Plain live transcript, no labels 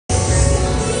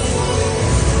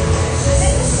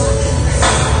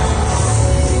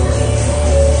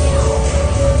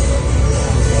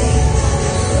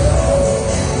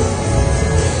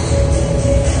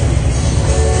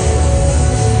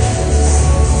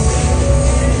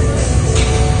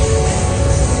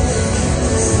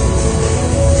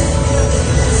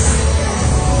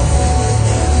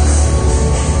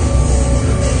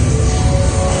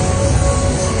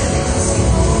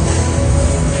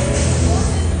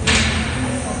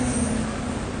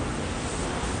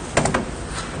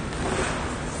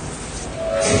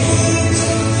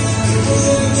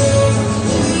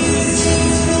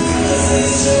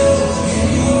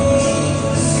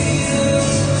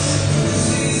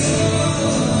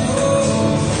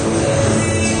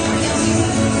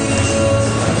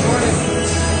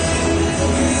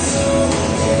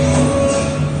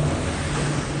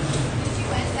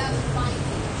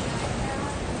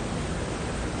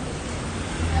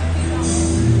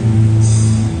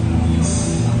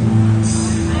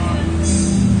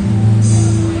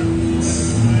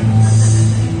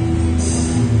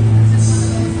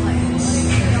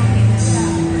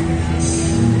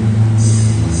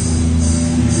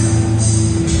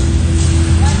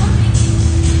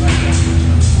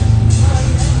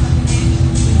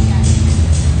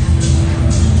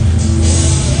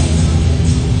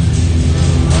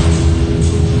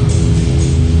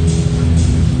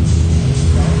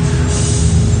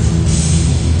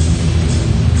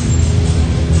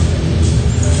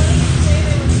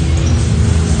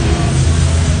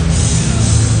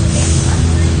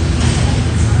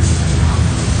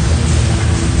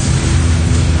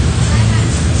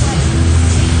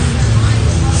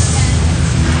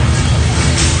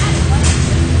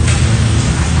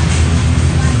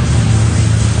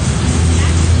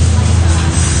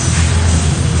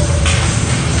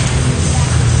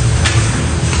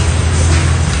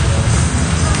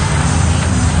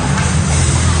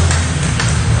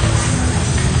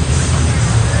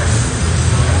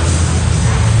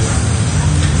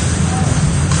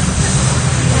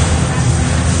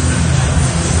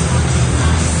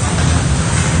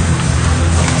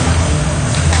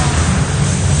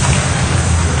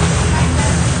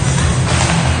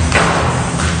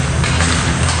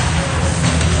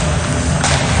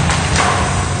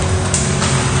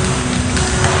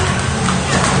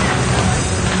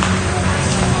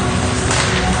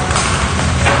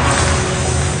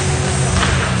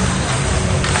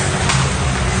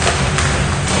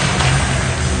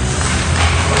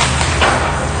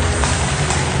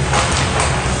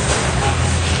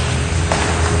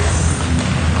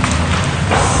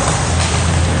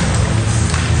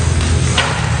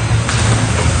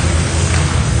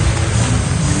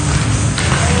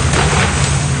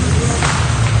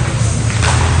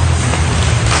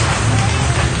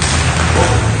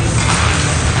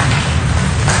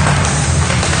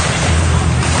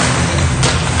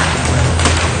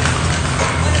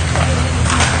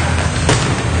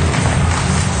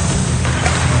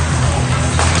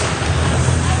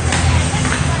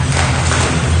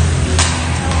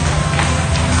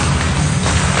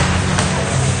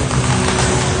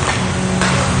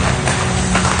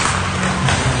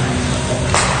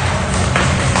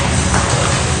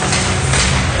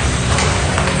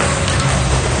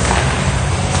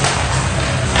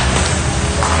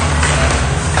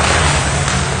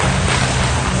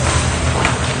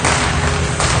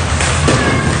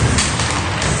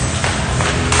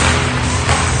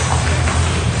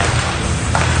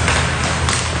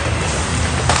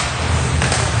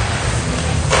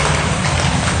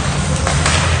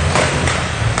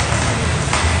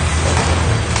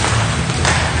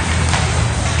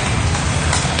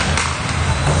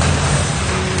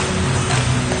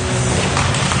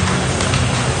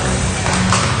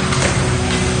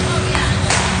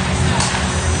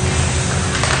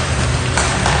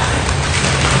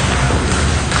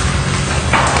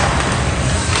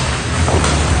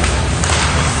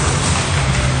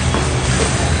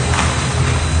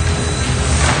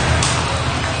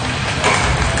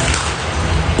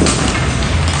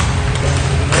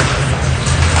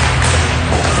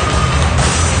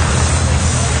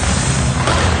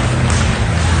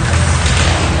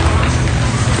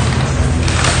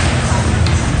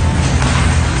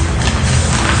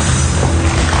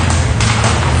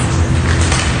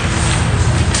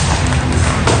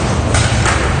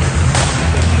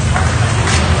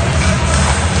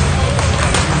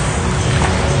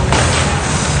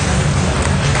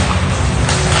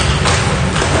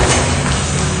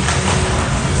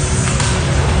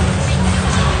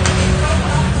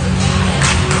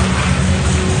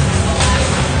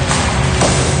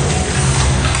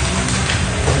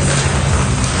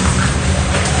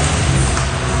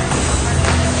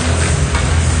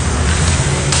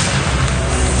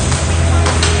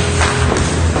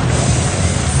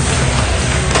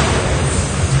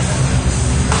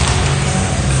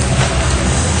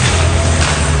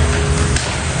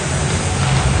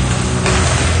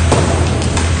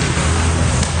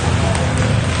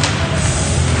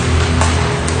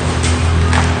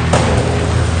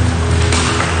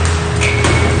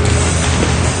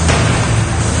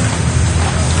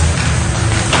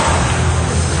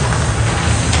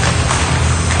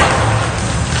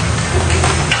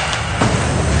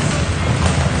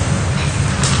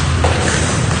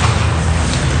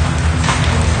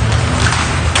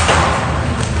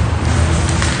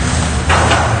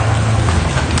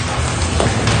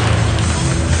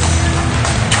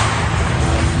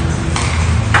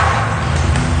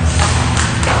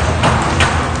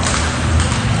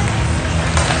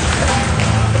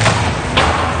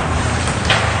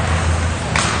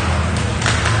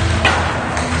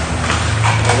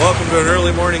Welcome to an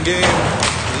early morning game.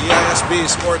 The EISB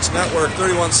Sports Network.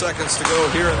 31 seconds to go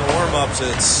here in the warm-ups.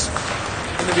 It's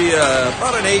going to be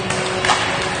about an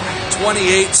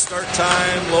 8:28 start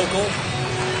time local.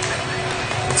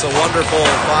 It's a wonderful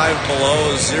 5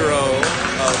 below 0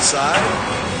 outside.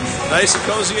 Nice and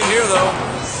cozy in here, though.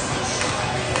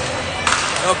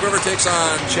 Elk River takes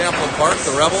on Champlin Park,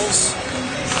 the Rebels.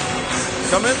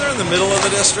 Come in there in the middle of the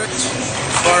district.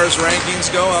 As far as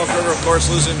rankings go, Elk River, of course,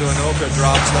 losing to Anoka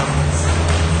drops them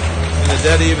in a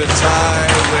dead even tie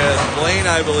with Blaine,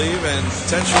 I believe, and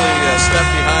potentially a step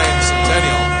behind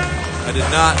Centennial. I did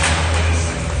not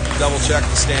double-check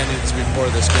the standings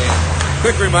before this game.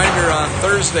 Quick reminder, on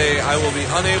Thursday, I will be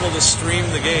unable to stream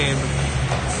the game.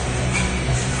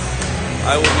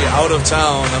 I will be out of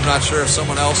town. I'm not sure if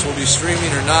someone else will be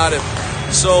streaming or not. If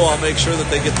so, I'll make sure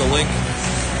that they get the link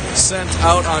sent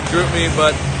out on GroupMe,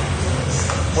 but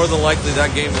more than likely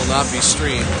that game will not be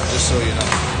streamed, just so you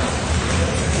know.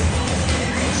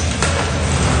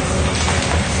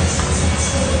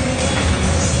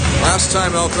 Last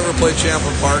time Elk River played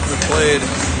Champlin Park, we played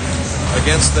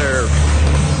against their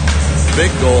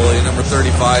big goalie, number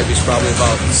 35. He's probably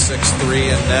about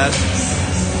 6'3" in net.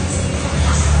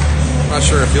 I'm not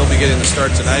sure if he'll be getting the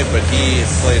start tonight, but he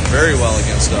played very well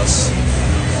against us.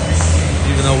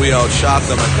 Even though we outshot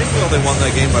them, I think we only won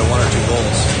that game by 1 or 2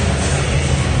 goals.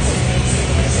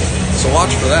 So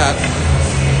watch for that.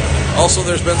 Also,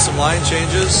 there's been some line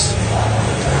changes.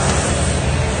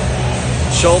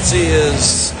 Schulte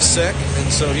is sick,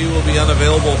 and so he will be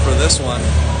unavailable for this one,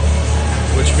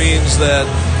 which means that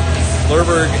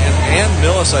Lerberg and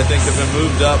Millis, I think, have been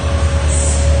moved up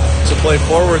to play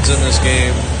forwards in this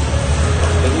game.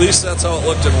 At least that's how it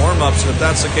looked in warm-ups, and if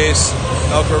that's the case,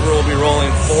 Elk River will be rolling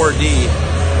 4D.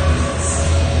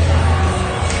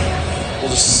 We'll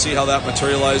just see how that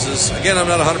materializes. Again, I'm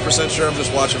not 100% sure. I'm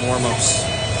just watching warm-ups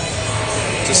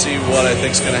to see what I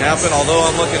think is going to happen. Although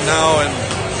I'm looking now, and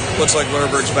it looks like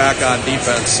Lerberg's back on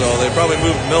defense, so they probably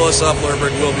moved Millis up.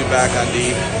 Lerberg will be back on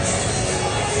D.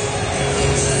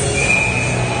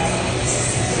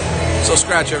 So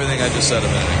scratch everything I just said a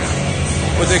minute ago.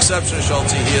 With the exception of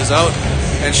Schulte, he is out.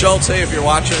 And Schultz, hey, if you're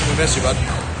watching, we miss you, bud.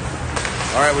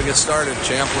 All right, we get started.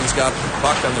 Champlin's got the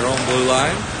puck on their own blue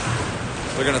line.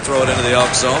 They're going to throw it into the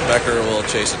Elk zone. Becker will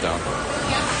chase it down.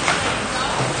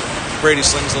 Brady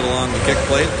slings it along the kick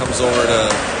plate. Comes over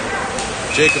to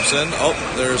Jacobson. Oh,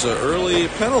 there's an early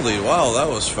penalty. Wow, that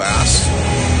was fast.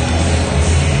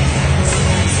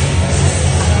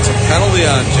 It's a penalty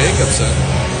on Jacobson.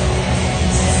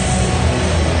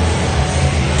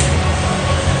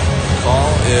 Call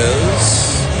is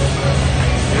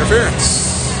interference.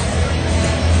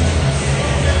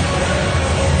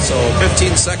 So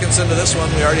 15 seconds into this one,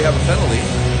 we already have a penalty.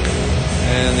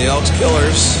 And the Elks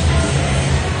Killers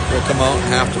will come out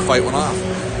and have to fight one off.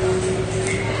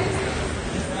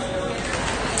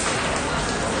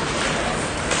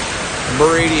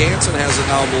 Brady Hansen has it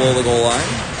now below the goal line.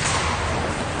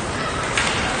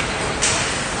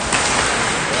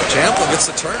 Champlin gets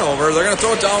the turnover. They're going to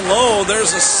throw it down low.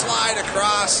 There's a slide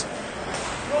across.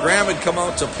 Graham had come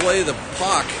out to play the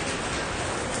puck,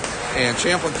 and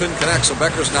Champlin couldn't connect, so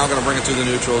Becker's now going to bring it to the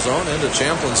neutral zone, into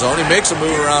Champlin's zone. He makes a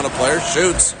move around a player,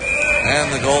 shoots, and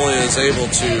the goalie is able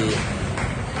to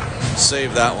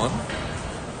save that one.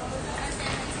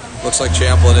 Looks like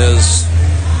Champlin is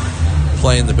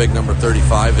playing the big number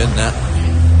 35 in net.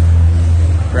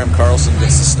 Graham Carlson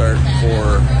gets the start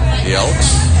for the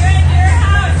Elks.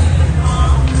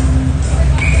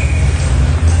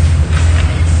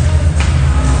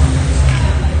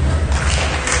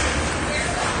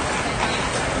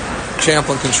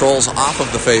 Champlin controls off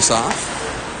of the face-off.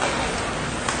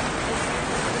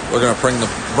 We're going to bring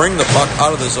the puck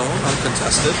out of the zone,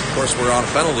 uncontested. Of course, we're on a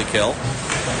penalty kill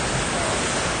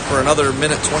for another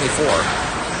minute 24.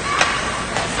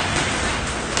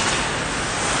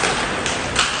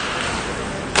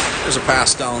 There's a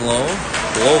pass down low,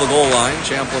 below the goal line.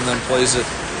 Champlin then plays it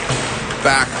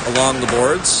back along the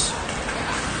boards.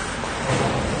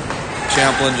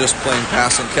 Champlin just playing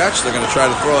pass and catch. They're going to try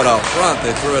to throw it out front.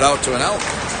 They threw it out to an Elk.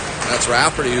 That's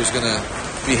Rafferty who's going to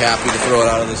be happy to throw it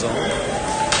out of the zone.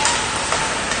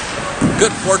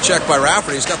 Good forecheck by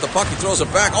Rafferty. He's got the puck. He throws it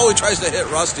back. Oh, he tries to hit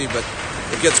Rusty, but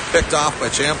it gets picked off by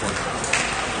Champlin.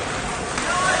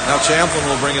 Now Champlin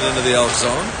will bring it into the Elk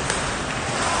zone.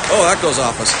 Oh, that goes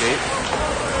off a skate.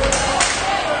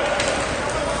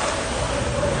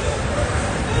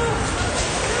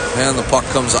 And the puck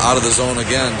comes out of the zone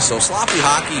again. So sloppy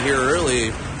hockey here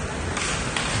early.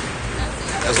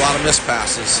 Has a lot of missed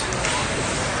passes.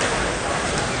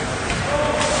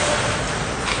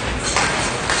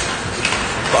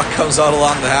 Puck comes out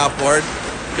along the half board.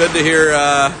 Good to hear.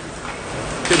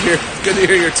 Good to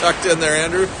hear you're tucked in there,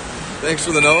 Andrew. Thanks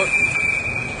for the note.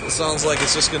 It sounds like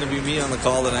it's just going to be me on the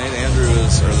call tonight. Andrew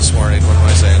is, or this morning. What am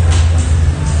I saying?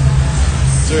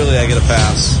 It's early. I get a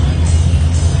pass.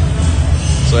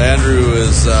 So Andrew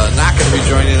is not going to be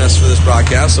joining us for this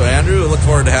broadcast. So Andrew, I look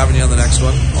forward to having you on the next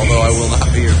one. Although I will not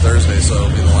be here Thursday, so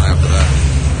it'll be the one after that.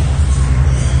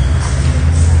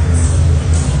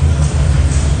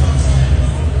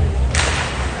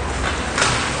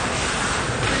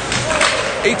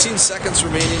 $18 seconds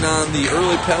remaining on the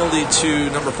early penalty to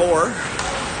number 4.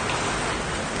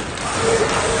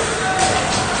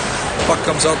 Puck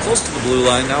comes out close to the blue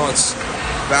line. Now it's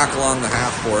back along the half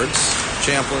boards.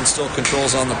 Champlin still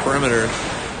controls on the perimeter.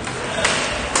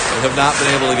 They have not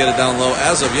been able to get it down low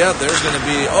as of yet. There's going to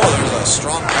be, there's a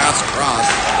strong pass across.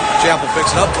 Champlin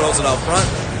picks it up, throws it out front.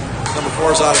 Number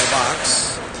 4 is out of the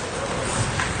box.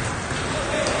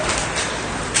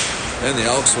 And the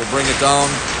Elks will bring it down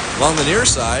along the near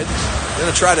side. They're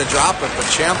going to try to drop it, but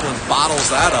Champlin bottles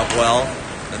that up well.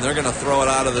 And they're going to throw it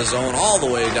out of the zone all the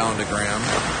way down to Graham.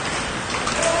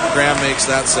 Graham makes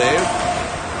that save.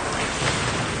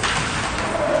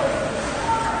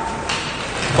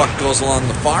 Puck goes along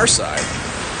the far side.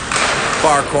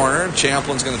 Far corner.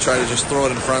 Champlin's going to try to just throw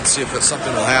it in front, see if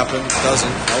something will happen. It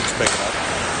doesn't. Elks pick it up.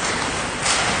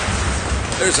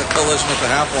 There's a collision at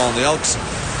the half wall, and the Elks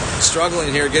struggling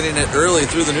here, getting it early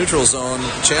through the neutral zone.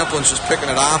 Champlin's just picking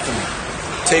it off and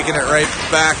taking it right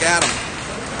back at him.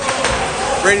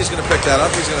 Brady's going to pick that up.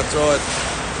 He's going to throw it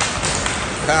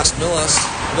past Millis.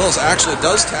 Millis actually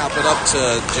does tap it up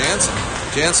to Jansen.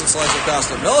 Jansen slides it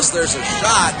past him. Millis, there's a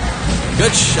shot.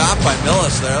 Good shot by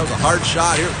Millis there. That was a hard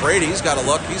shot. Here, Brady, he's got a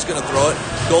look. He's going to throw it.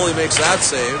 Goalie makes that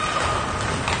save.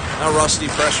 Now Rusty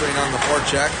pressuring on the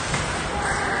forecheck.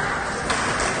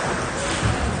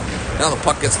 Now the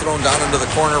puck gets thrown down into the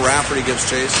corner. Rafferty gives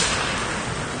chase.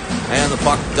 And the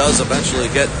puck does eventually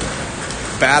get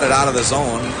batted out of the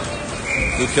zone.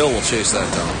 Luke Hill will chase that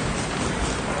down.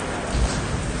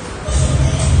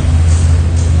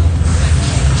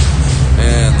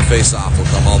 And the face-off will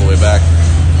come all the way back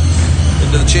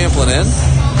into the Champlin end.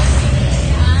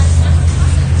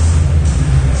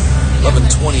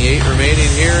 11:28 remaining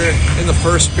here in the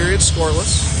first period,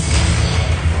 scoreless.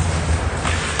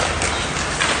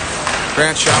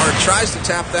 Grant Shower tries to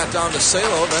tap that down to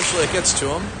Salo. Eventually it gets to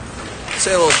him.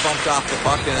 Salo's bumped off the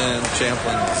puck and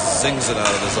Champlin zings it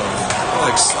out of the zone.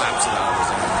 Like slaps it out of the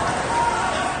zone.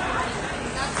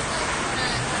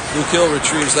 Luke Hill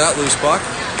retrieves that loose puck.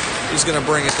 He's going to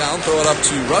bring it down, throw it up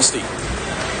to Rusty.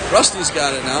 Rusty's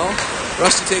got it now.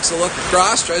 Rusty takes a look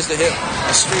across, tries to hit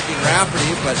a streaking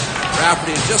Rafferty, but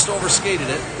Rafferty just overskated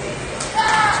it.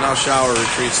 So now Shower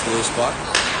retreats the loose puck.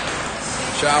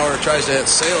 Shower tries to hit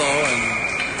Salo, and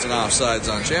it's an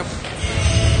offsides on Champlin.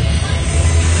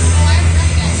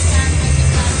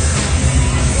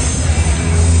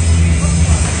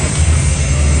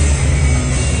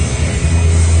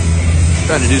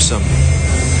 Trying to do some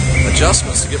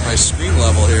adjustments to get my screen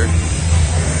level here.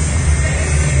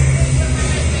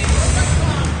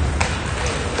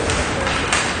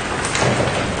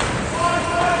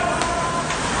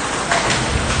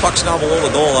 Puck's now below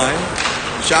the goal line.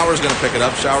 Shower's going to pick it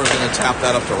up. Shower's going to tap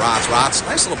that up to Rotz. Rotz,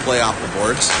 nice little play off the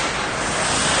boards.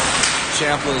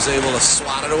 Champlin is able to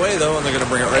swat it away, though, and they're going to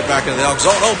bring it right back into the Elks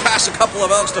zone. Oh, past a couple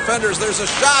of Elks defenders. There's a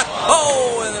shot.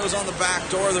 Oh, and it was on the back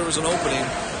door. There was an opening.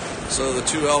 So the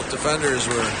 2 Elk defenders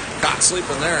were caught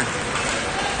sleeping there.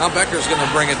 Now Becker's going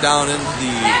to bring it down into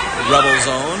the Rebel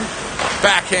zone.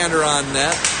 Backhander on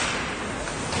net.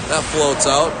 That floats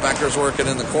out. Becker's working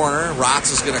in the corner.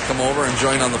 Rotz is going to come over and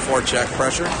join on the forecheck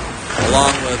pressure.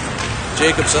 Along with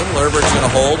Jacobson. Lerberg's going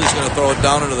to hold. He's going to throw it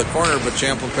down into the corner, but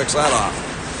Champlin picks that off.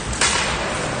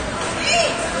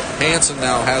 Hansen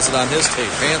now has it on his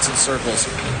tape. Hansen circles.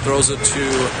 Throws it to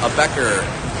a Becker.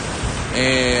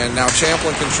 And now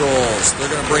Champlin controls. They're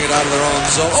going to bring it out of their own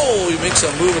zone. Oh, he makes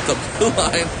a move at the blue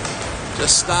line.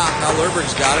 Just stop. Now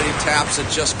Lerberg's got it. He taps it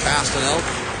just past an Elk.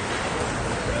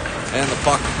 And the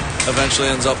puck eventually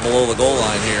ends up below the goal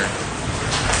line here.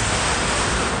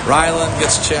 Ryland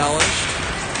gets challenged.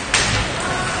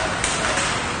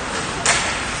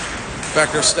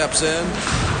 Becker steps in.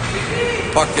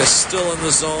 Puck is still in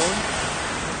the zone.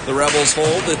 The Rebels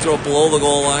hold. They throw it below the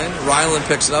goal line. Ryland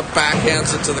picks it up,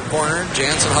 backhands it to the corner.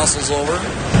 Jansen hustles over.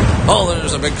 Oh, then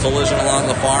there's a big collision along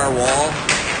the far wall.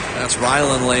 That's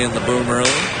Ryland laying the boom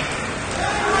early.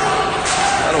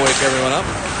 That'll wake everyone up.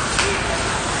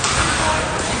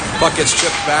 Puck gets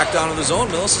chipped back down to the zone.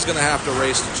 Millis is going to have to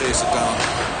race to chase it down.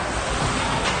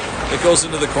 It goes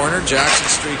into the corner. Jackson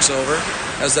streaks over.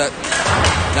 Has that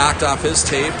knocked off his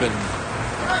tape and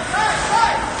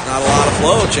not a lot of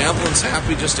flow. Champlin's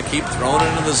happy just to keep throwing it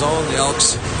into the zone. The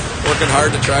Elks working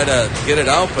hard to try to get it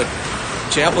out, but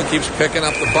Champlin keeps picking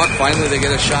up the puck. Finally, they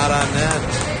get a shot on net.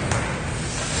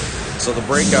 So the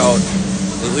breakout,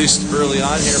 at least early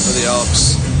on here for the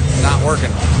Elks, not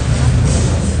working.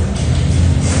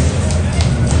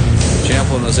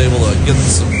 Champlin was able to get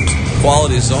some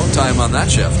quality zone time on that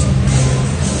shift.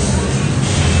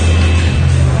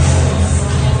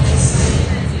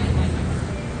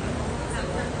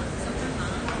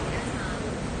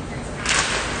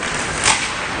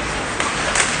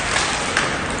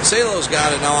 Salo's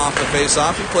got it now off the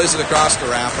face-off. He plays it across to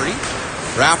Rafferty.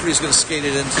 Rafferty's going to skate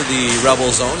it into the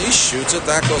Rebel zone. He shoots it.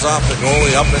 That goes off the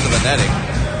goalie up into the netting.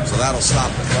 So that'll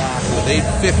stop the clock with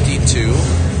 8:52.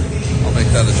 I'll make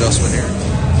that adjustment here.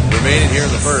 Remaining here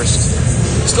in the first.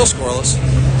 Still scoreless.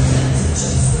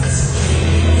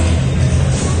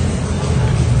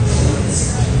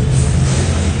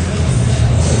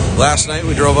 Last night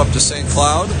we drove up to St.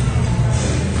 Cloud.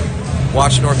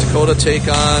 Watched North Dakota take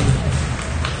on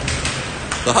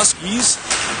the Huskies.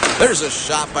 There's a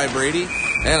shot by Brady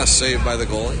and a save by the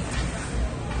goalie.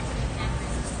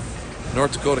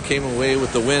 North Dakota came away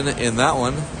with the win in that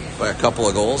one by a couple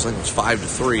of goals. I think it was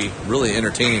 5-3. Really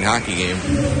entertaining hockey game.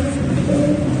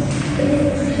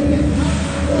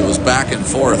 It was back and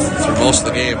forth through most of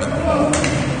the game.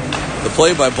 The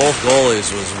play by both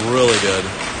goalies was really good.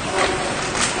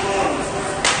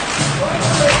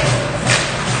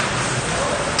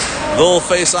 They'll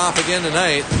face off again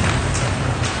tonight.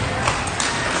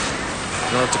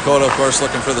 North Dakota, of course,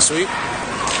 looking for the sweep.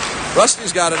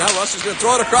 Rusty's got it now. Rusty's going to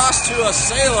throw it across to a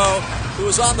Salo, who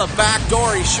is on the back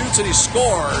door. He shoots and he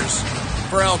scores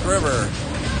for Elk River.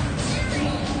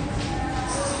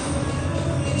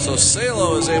 So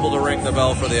Salo is able to ring the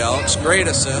bell for the Elks. Great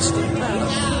assist.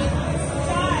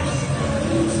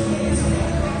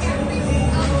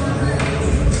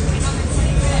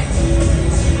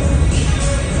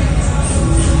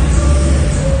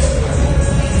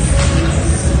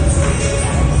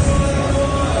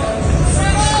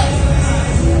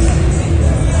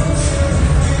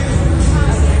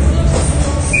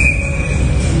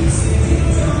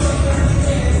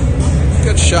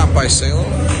 Shot by Salo.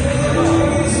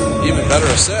 Even better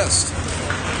assist.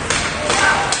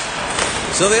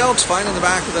 So the Elks finding the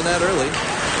back of the net early.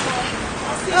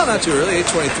 No, not too early.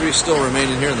 8:23 still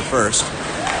remaining here in the first.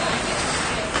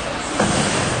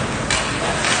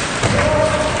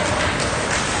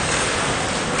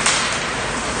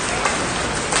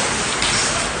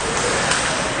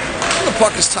 The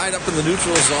puck is tied up in the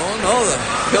neutral zone. Oh, the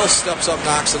Hill steps up,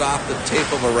 knocks it off the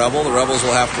tape of a Rebel. The Rebels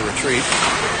will have to retreat.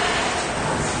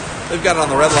 They've got it on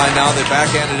the red line now. They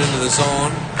backhand it into the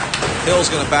zone. Hill's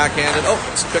going to backhand it. Oh,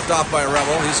 it's picked off by a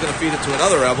Rebel. He's going to feed it to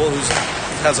another Rebel who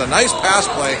has a nice pass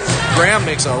play. Graham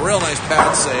makes a real nice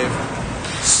pad save.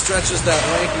 Stretches that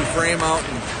lanky frame out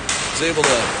and is able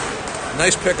to...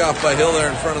 Nice pick off by Hill there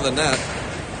in front of the net.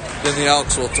 Then the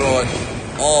Elks will throw it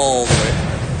all the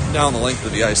way down the length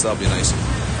of the ice. That'll be nice.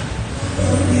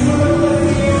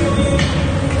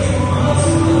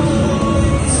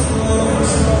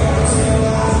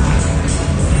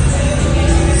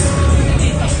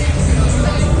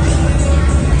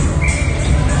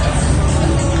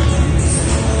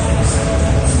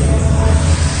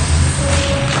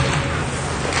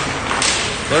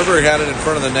 Lerberg had it in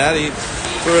front of the net. He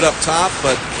threw it up top,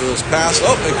 but it was passed.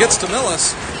 Oh, it gets to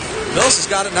Millis. Millis has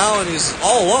got it now, and he's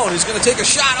all alone. He's going to take a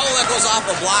shot. Oh, that goes off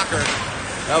a blocker.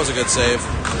 That was a good save.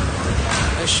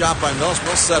 Nice shot by Millis.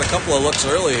 Millis had a couple of looks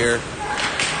early here.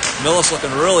 Millis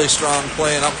looking really strong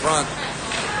playing up front.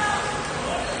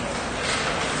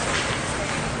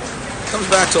 Comes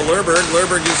back to Lerberg.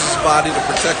 Lerberg uses his body to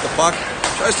protect the puck.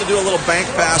 Tries to do a little bank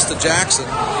pass to Jackson.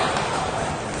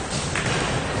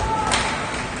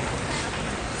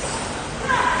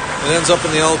 It ends up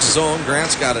in the Elks zone.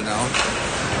 Grant's got it now.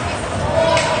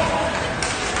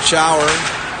 Shower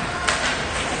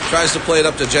tries to play it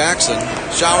up to Jackson.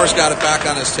 Shower's got it back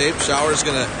on his tape. Shower's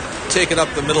going to take it up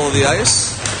the middle of the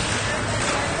ice.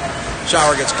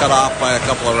 Shower gets cut off by a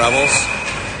couple of Rebels.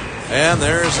 And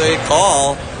there's a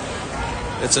call.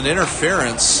 It's an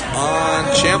interference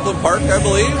on Champlin Park, I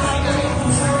believe.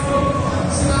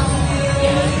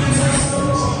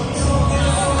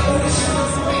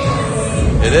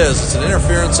 It is. It's an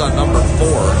interference on number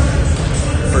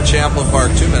 4 for Champlin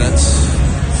Park. 2 minutes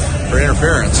for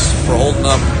interference for holding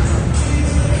up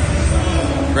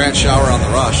Grant Shower on the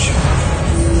rush.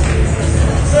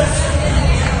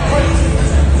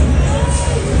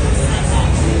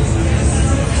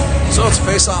 So it's a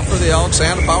face-off for the Elks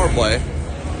and a power play.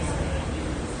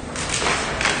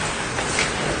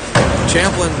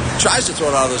 Champlin tries to throw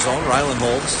it out of the zone. Ryland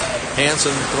holds.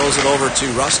 Hansen throws it over to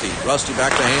Rusty. Rusty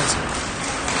back to Hansen.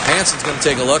 Hansen's going to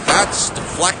take a look. That's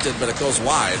deflected, but it goes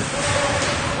wide.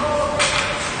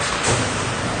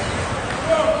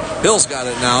 Hill's got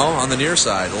it now on the near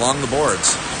side, along the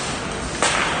boards.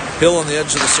 Hill on the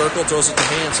edge of the circle, throws it to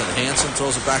Hansen. Hansen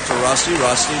throws it back to Rusty.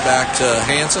 Rusty back to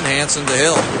Hansen. Hansen to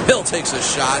Hill. Hill takes a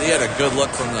shot. He had a good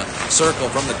look from the circle,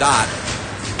 from the dot.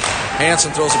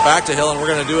 Hansen throws it back to Hill, and we're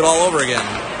going to do it all over again.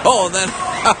 Oh, and then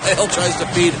Hill tries to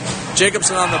feed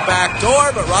Jacobson on the back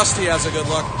door, but Rusty has a good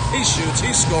look. He shoots.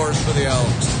 He scores for the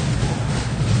Elks.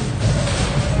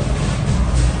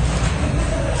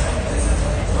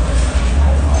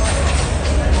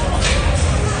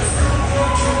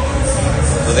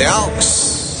 For the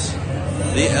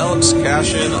Elks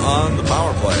cash in on the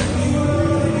power play.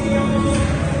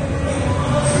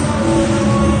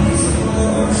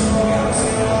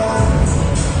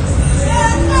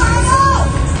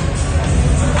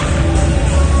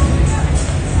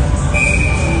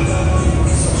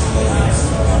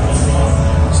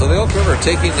 So the Elk River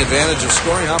taking advantage of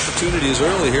scoring opportunities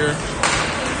early here.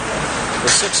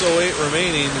 With 6:08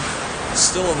 remaining,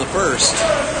 still in the first.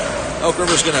 Elk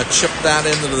River's going to chip that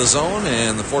into the zone,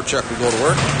 and the forecheck will go to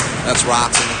work. That's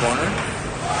Rotz in the corner.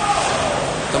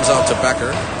 Comes out to Becker.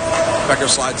 Becker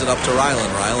slides it up to Ryland.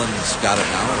 Ryland's got it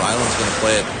now. Ryland's going to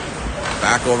play it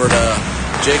back over to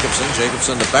Jacobson.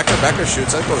 Jacobson to Becker. Becker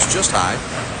shoots. That goes just high.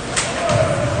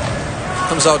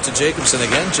 Comes out to Jacobson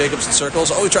again. Jacobson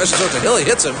circles. Oh, he tries to throw it to Hill. He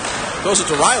hits him. Throws it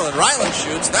to Ryland. Ryland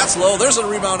shoots. That's low. There's a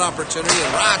rebound opportunity,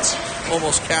 and Rotz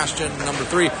almost cashed in number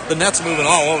 3. The net's moving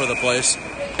all over the place.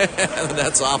 The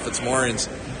net's off its moorings.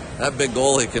 That big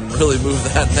goalie can really move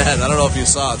that net. I don't know if you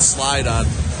saw it slide on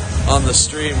the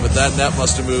stream, but that net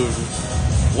must have moved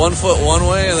 1 foot one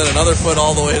way and then another foot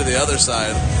all the way to the other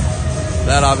side.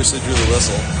 That obviously drew the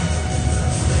whistle.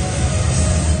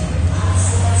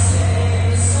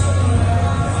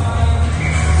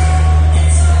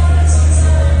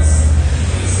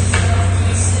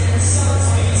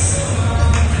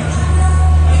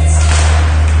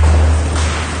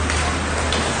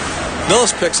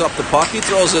 Millis picks up the puck. He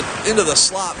throws it into the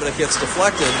slot, but it gets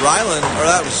deflected. Ryland, or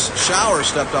that was Shower,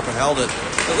 stepped up and held it,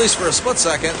 at least for a split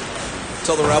second,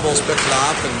 until the Rebels picked it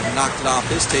off and knocked it off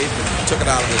his tape and took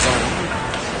it out of his own.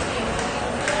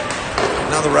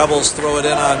 Now the Rebels throw it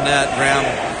in on net. Graham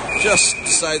just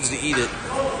decides to eat it.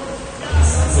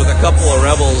 With a couple of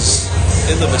Rebels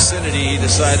in the vicinity, he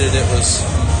decided it was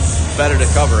better to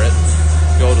cover it,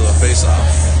 go to the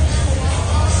faceoff.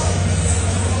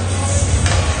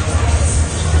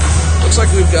 Looks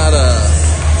like we've got a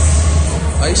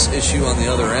ice issue on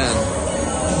the other end.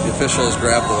 The officials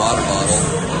grabbed the water bottle.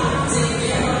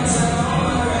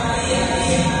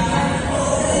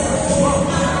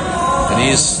 And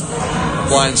he's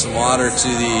applying some water to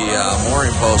the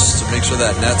mooring posts to make sure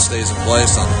that net stays in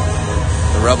place on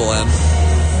the Rebel end.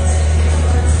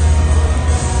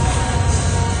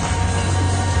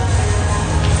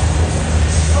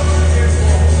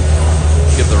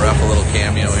 Give the ref a little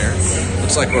cameo here.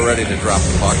 Looks like we're ready to drop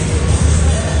the puck.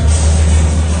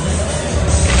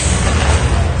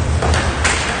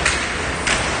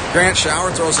 Grant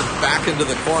Shower throws it back into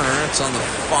the corner. It's on the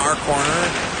far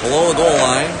corner, below the goal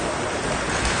line.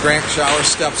 Grant Shower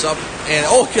steps up and,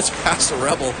 oh, it gets past the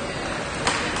Rebel.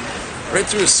 Right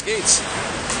through his skates.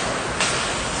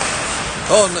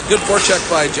 Oh, and the good forecheck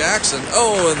by Jackson.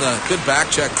 Oh, and the good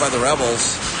back check by the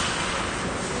Rebels.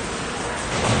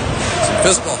 Some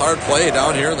physical hard play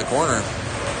down here in the corner.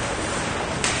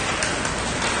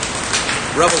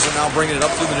 Rebels are now bringing it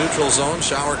up through the neutral zone.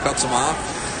 Shower cuts him off.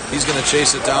 He's going to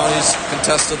chase it down. He's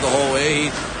contested the whole way.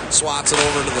 He swats it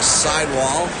over to the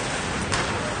sidewall.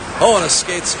 Oh, and his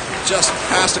skates just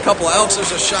past a couple of Elks.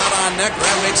 There's a shot on net.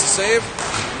 Graham makes the save.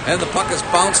 And the puck is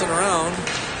bouncing around.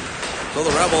 So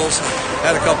the Rebels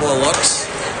had a couple of looks.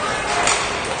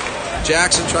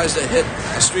 Jackson tries to hit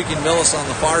a streaking Millis on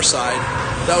the far side.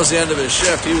 That was the end of his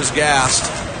shift. He was gassed.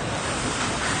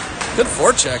 Good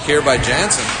forecheck here by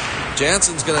Jansen.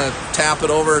 Jansen's going to tap it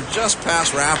over just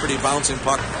past Rafferty. Bouncing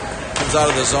puck comes out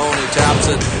of the zone. He taps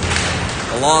it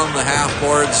along the half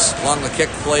boards, along the kick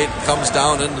plate, comes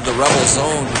down into the Rebel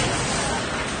zone.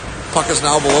 Puck is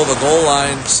now below the goal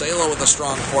line. Salo with a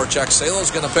strong forecheck. Salo's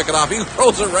going to pick it off. He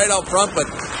throws it right out front, but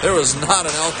there was not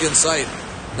an Elk in sight.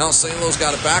 Now Salo's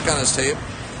got it back on his tape.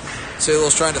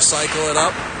 Salo's trying to cycle it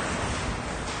up.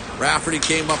 Rafferty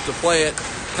came up to play it.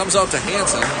 Comes out to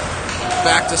Hansen.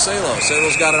 Back to Salo.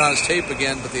 Salo's got it on his tape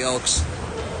again, but the Elks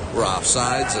were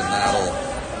offsides, and that'll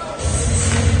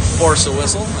force a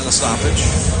whistle and a stoppage.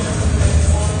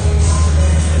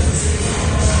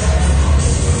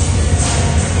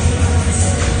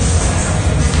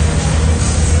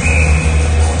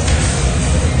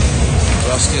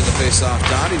 Rusty in the face-off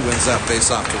dot. He wins that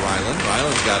face-off to Ryland.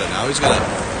 Ryland's got it now. He's going to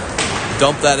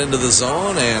dump that into the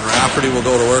zone, and Rafferty will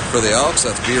go to work for the Elks.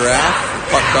 That's B-Raff.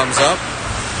 Puck comes up.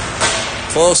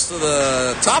 Close to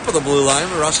the top of the blue line.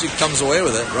 Rusty comes away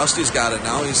with it. Rusty's got it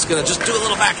now. He's going to just do a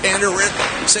little backhander.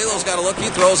 Salo's got a look.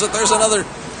 He throws it. There's another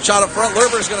shot up front.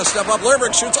 Lerberg's going to step up.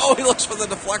 Lerberg shoots. Oh, he looks for the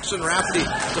deflection. Rafferty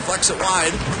deflects it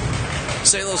wide.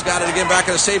 Salo's got it again back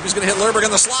in the safe. He's going to hit Lerberg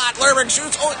in the slot. Lerberg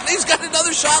shoots. Oh, he's got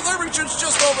another shot. Lerberg shoots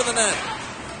just over the net.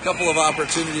 A couple of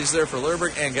opportunities there for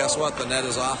Lerberg. And guess what? The net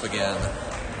is off again,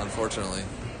 unfortunately.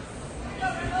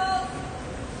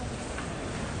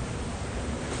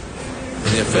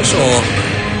 And the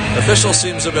official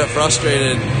seems a bit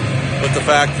frustrated with the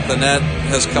fact that the net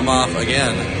has come off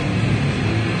again.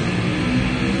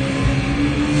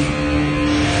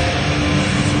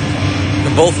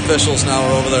 And both officials now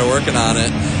are over there working on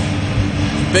it.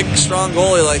 Big, strong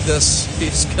goalie like this,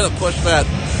 he's going to push that.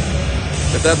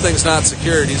 If that thing's not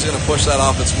secured, he's going to push that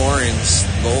off its moorings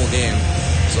the whole game.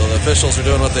 So the officials are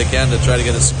doing what they can to try to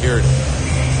get it secured.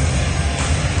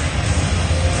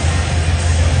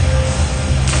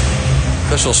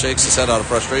 Official shakes his head out of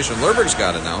frustration. Lerberg's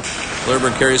got it now.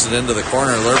 Lerberg carries it into the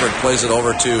corner. Lerberg plays it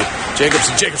over to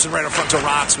Jacobson. Jacobson right up front to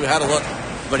Rotz, who had a look,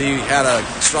 but he had a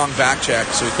strong back check,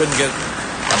 so he couldn't get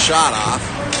a shot off.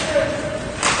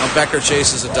 Now Becker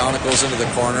chases it down. It goes into the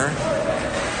corner.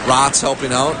 Rotz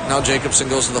helping out. Now Jacobson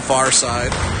goes to the far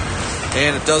side.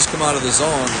 And it does come out of the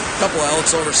zone. A couple of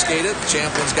Elks overskate it.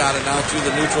 Champlin's got it now through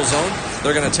the neutral zone.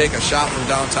 They're going to take a shot from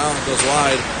downtown. It goes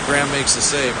wide. Graham makes the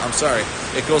save. I'm sorry.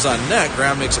 It goes on net.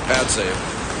 Graham makes a pad save.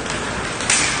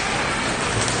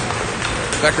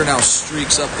 Becker now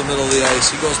streaks up the middle of the ice.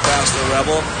 He goes past the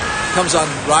Rebel. Comes on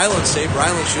Ryland's save.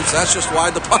 Ryland shoots. That's just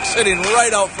wide. The puck's hitting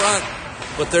right out front.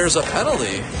 But there's a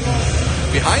penalty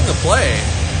behind the play.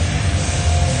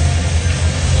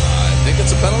 I think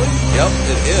it's a penalty. Yep,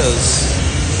 it is.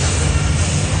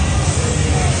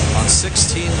 On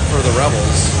 16 for the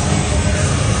Rebels.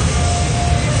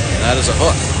 And that is a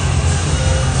hook.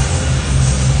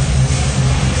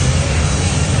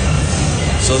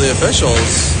 So the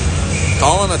officials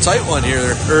calling a tight one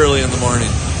here early in the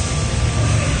morning.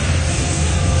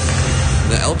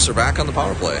 The Elks are back on the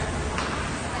power play.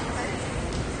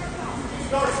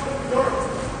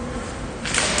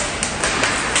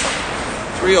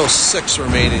 .306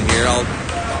 remaining here. I'll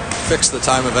fix the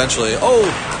time eventually. Oh,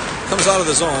 comes out of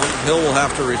the zone. Hill will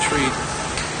have to retreat.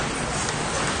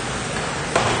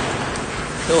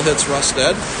 Hill hits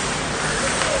Rusted.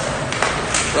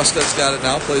 Rusted's got it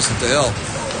now. Plays it to Hill.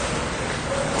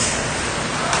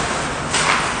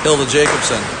 Hill to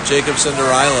Jacobson. Jacobson to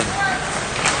Ryland.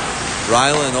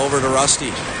 Ryland over to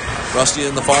Rusty. Rusty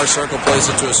in the far circle plays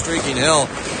it to a streaking Hill,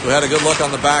 who had a good look on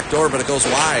the back door, but it goes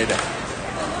wide.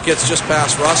 Gets just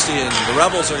past Rusty, and the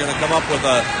Rebels are going to come up with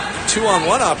a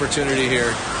 2-on-1 opportunity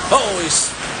here. Oh, he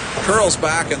curls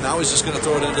back, and now he's just going to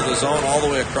throw it into the zone all the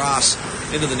way across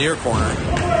into the near corner.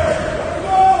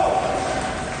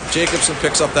 Jacobson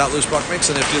picks up that loose puck, makes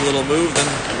a nifty little move, then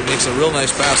he makes a real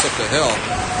nice pass up to Hill.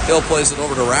 Hill plays it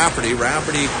over to Rafferty.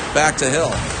 Rafferty back to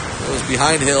Hill. It was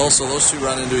behind Hill, so those two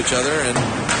run into each other, and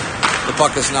the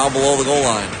puck is now below the goal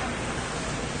line.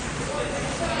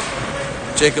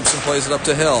 Jacobson plays it up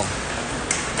to Hill.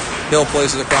 Hill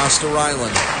plays it across to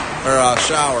Ryland. Or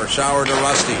Shower. Shower to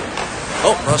Rusty.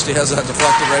 Oh, Rusty has that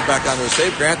deflected right back onto his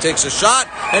tape. Grant takes a shot,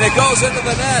 and it goes into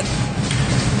the net.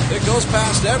 It goes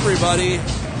past everybody,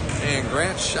 and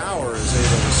Grant Shower is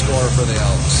able to score for the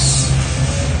Elks.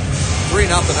 3-0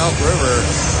 Elk River.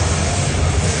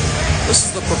 This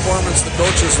is the performance the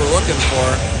coaches were looking for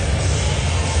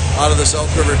out of this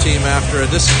Elk River team after a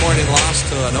disappointing loss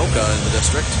to Anoka in the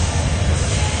district.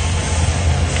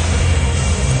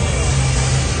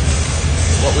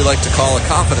 What we like to call a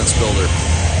confidence builder.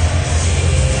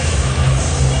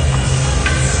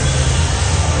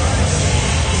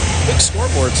 Big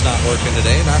scoreboard's not working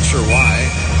today, not sure why.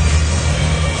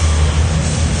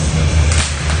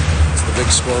 It's the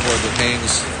big scoreboard that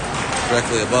hangs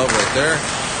directly above right there.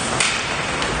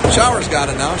 Shower's got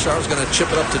it now. Shower's going to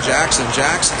chip it up to Jackson.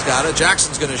 Jackson's got it.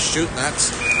 Jackson's going to shoot, and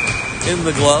that's in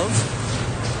the glove.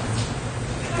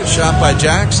 Good shot by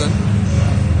Jackson.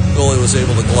 Goalie was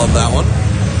able to glove that one.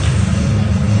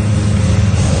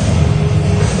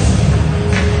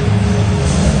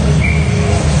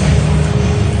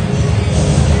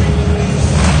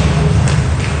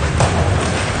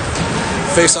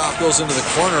 Face-off goes into the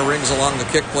corner, rings along the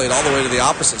kick plate all the way to the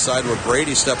opposite side where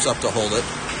Brady steps up to hold it.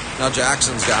 Now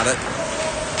Jackson's got it.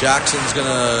 Jackson's going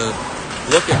to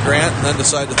look at Grant and then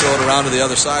decide to throw it around to the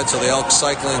other side. So the Elks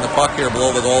cycling the puck here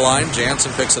below the goal line.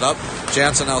 Jansen picks it up.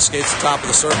 Jansen now skates the top of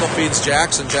the circle, feeds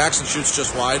Jackson. Jackson shoots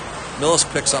just wide. Millis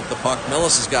picks up the puck.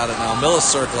 Millis has got it now. Millis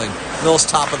circling. Millis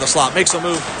top of the slot. Makes a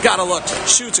move. Gotta look.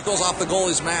 Shoots. It goes off the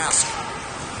goalie's mask.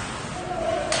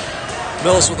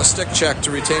 Millis with a stick check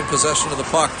to retain possession of the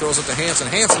puck. Throws it to Hansen.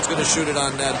 Hansen's going to shoot it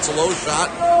on net. It's a low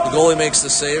shot. The goalie makes the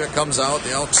save. It comes out.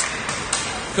 The Elks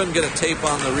couldn't get a tape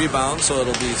on the rebound, so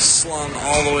it'll be slung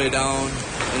all the way down,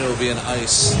 and it'll be an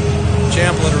ice.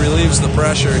 Champlin relieves the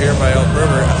pressure here by Elk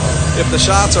River. If the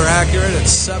shots are accurate, it's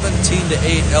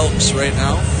 17-8 Elks right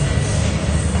now.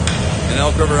 And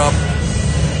Elk River up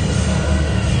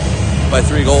by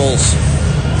 3 goals.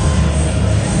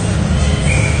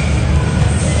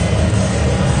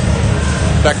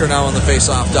 Becker now on the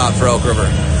face-off dot for Elk River.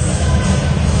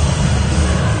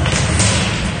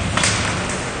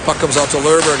 Puck comes out to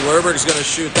Lerberg. Lerberg's going to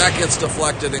shoot. That gets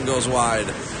deflected and goes wide.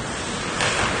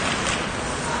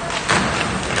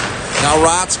 Now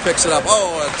Rotz picks it up.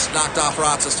 Oh, it's knocked off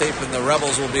Rotz's tape, and the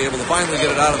Rebels will be able to finally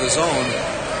get it out of the zone.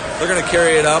 They're going to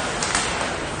carry it up.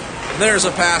 There's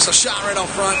a pass, a shot right out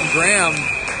front, and Graham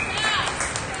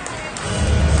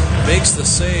makes the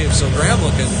save. So Graham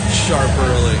looking sharp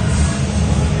early.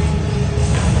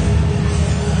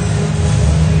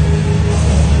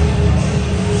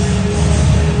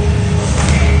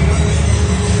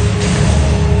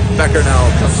 Becker now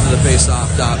comes to the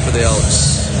face-off dot for the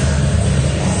Elks.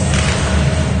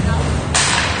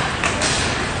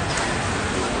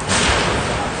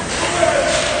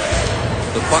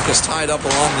 The puck is tied up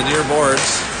along the near boards.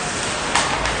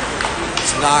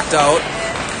 It's knocked out.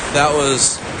 That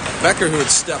was Becker who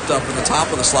had stepped up in the top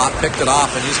of the slot, picked it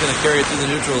off, and he's going to carry it through the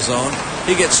neutral zone.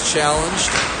 He gets challenged,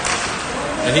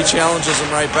 and he challenges him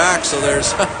right back. So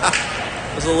there's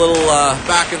a little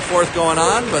back and forth going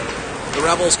on, but the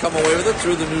Rebels come away with it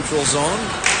through the neutral zone.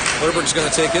 Lerberg's going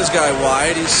to take his guy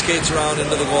wide. He skates around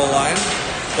into the goal line.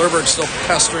 Lerberg's still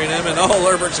pestering him, and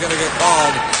Lerberg's going to get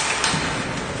called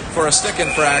for a stick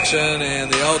infraction, and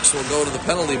the Elks will go to the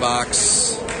penalty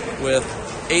box with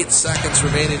 8 seconds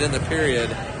remaining in the period.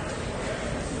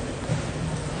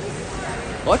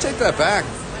 Well, I take that back.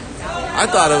 I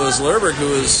thought it was Lerberg who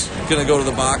was going to go to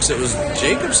the box. It was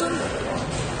Jacobson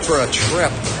for a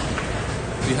trip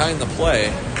behind the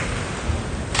play.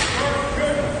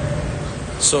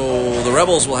 So the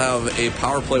Rebels will have a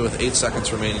power play with 8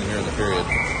 seconds remaining here in the period.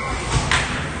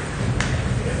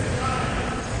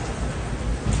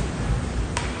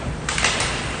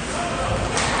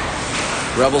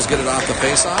 Rebels get it off the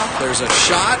face-off. There's a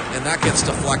shot, and that gets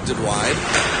deflected wide.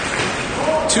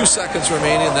 2 seconds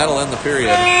remaining, and that'll end the period.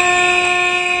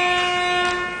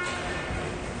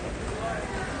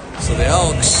 So the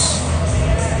Elks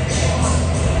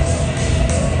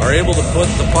are able to put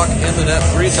the puck in the net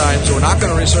 3 times. We're not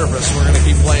going to resurface. We're going to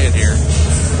keep playing here.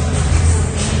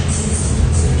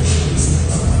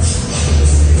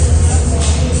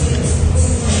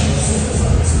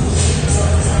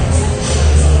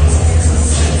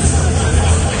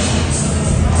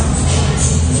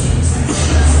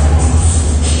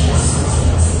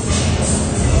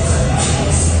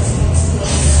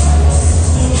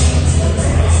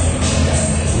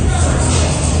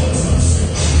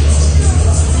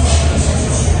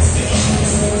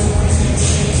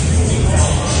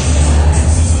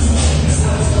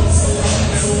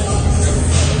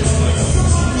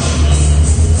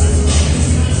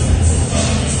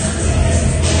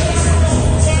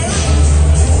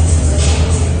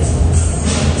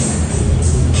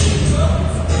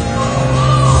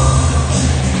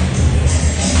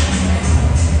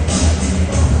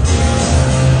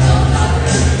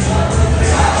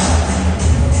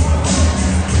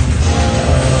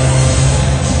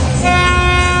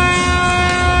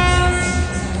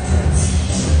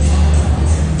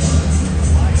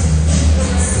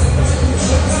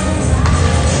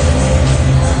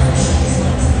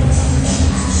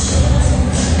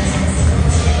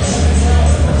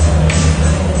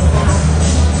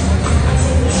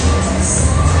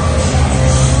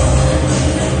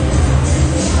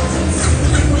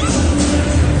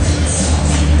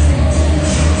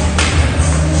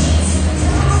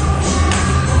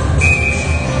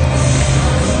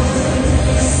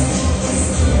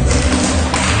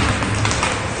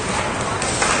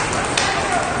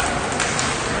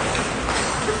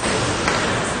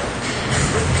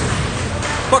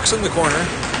 Puck's in the corner.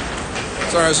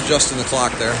 Sorry, I was adjusting the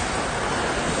clock there.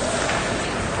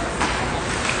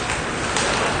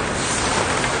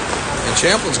 And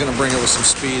Champlin's going to bring it with some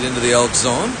speed into the Elk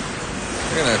zone.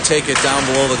 They're going to take it down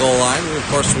below the goal line. Of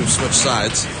course, we've switched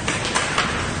sides.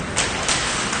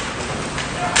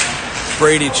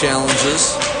 Brady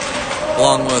challenges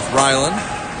along with Rylan.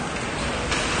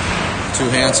 Two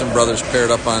Hanson brothers paired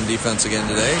up on defense again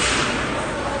today.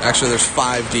 Actually, there's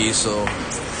 5D, so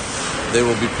they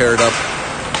will be paired up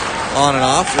on and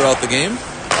off throughout the game.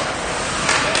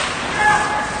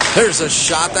 There's a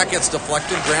shot that gets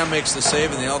deflected. Graham makes the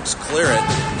save, and the Elks clear it.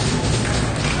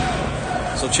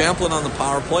 So Champlin on the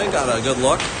power play got a good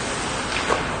look.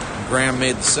 Graham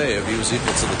made the save. He was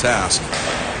equal to the task.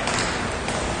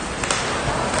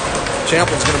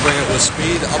 Champlin's going to bring it with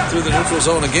speed up through the neutral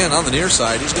zone again on the near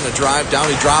side. He's going to drive down.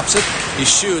 He drops it. He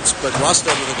shoots, but Rusto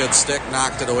with a good stick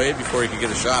knocked it away before he could get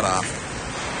a shot off.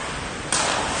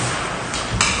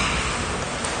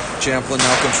 Champlin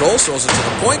now controls, throws it to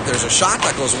the point. There's a shot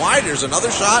that goes wide. There's another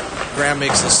shot. Graham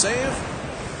makes the save.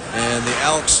 And the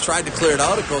Elks tried to clear it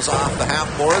out. It goes off the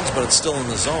half boards, but it's still in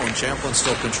the zone. Champlin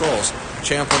still controls.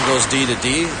 Champlin goes D to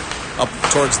D up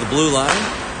towards the blue line.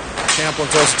 Champlin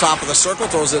throws the top of the circle,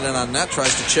 throws it in on net,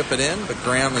 tries to chip it in, but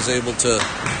Graham is able to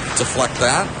deflect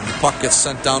that. The puck gets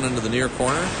sent down into the near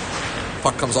corner.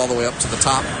 Puck comes all the way up to the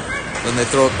top. Then they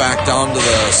throw it back down to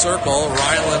the circle.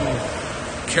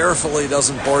 Rylan carefully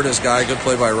doesn't board his guy. Good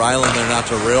play by Rylan there not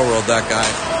to railroad that guy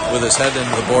with his head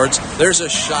into the boards. There's a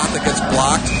shot that gets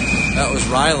blocked. That was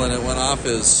Rylan. It went off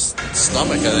his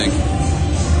stomach, I think.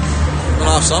 Went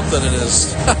off something in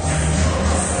his...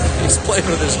 He's playing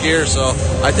with his gear, so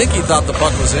I think he thought the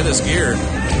puck was in his gear,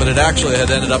 but it actually had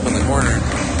ended up in the corner.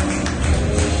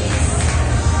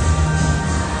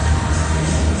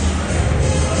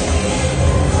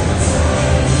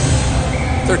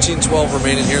 .13-12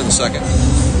 remaining here in the second.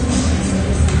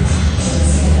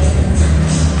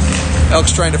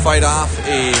 Elks trying to fight off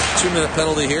a 2-minute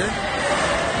penalty here.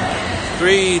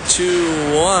 3,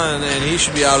 2, 1, and he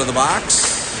should be out of the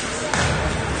box.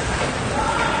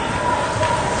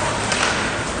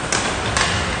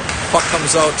 Puck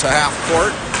comes out to half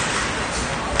court,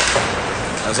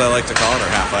 as I like to call it,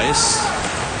 or half ice.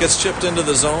 Gets chipped into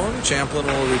the zone. Champlin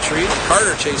will retreat.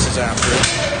 Carter chases after it.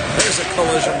 There's a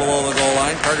collision below the goal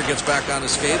line. Carter gets back on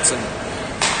his skates and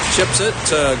chips it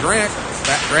to Grant.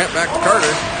 Grant back to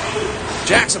Carter.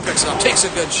 Jackson picks it up, takes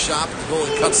a good shot. The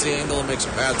goalie cuts the angle and makes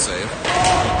a pad save.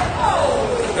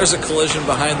 There's a collision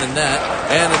behind the net,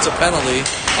 and it's a penalty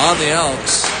on the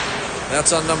Elks.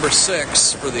 That's on number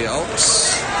 6 for the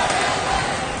Elks.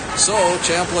 So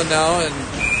Champlin now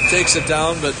and takes it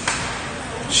down, but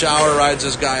Shower rides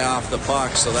his guy off the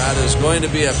puck. So that is going to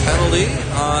be a penalty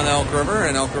on Elk River,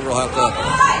 and Elk River will have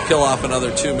to kill off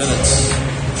another 2 minutes.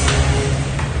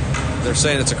 They're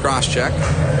saying it's a cross check.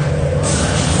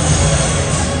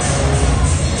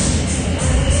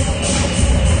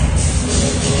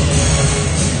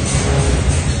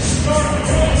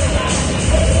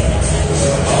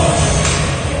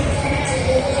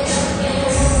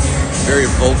 Very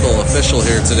vocal official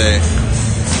here today.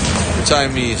 Every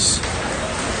time he's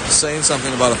saying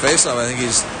something about a faceoff, I think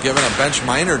he's giving a bench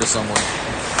minor to someone.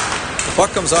 The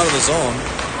puck comes out of the zone,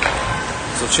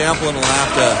 so Champlin will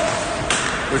have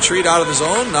to retreat out of the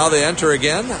zone. Now they enter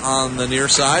again on the near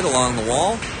side along the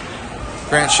wall.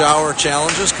 Grant Shower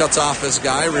challenges, cuts off his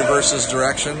guy, reverses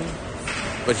direction,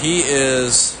 but he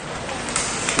is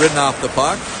ridden off the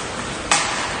puck.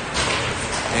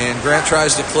 And Grant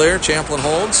tries to clear. Champlin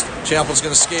holds. Champlin's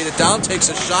going to skate it down, takes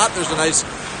a shot. There's a nice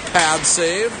pad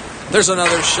save. There's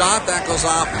another shot. That goes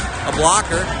off a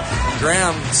blocker.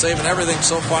 Graham saving everything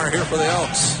so far here for the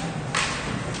Elks.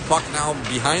 Puck now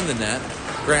behind the net.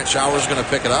 Grant Shower's going to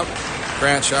pick it up.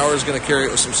 Grant Shower's going to carry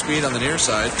it with some speed on the near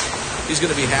side. He's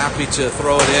going to be happy to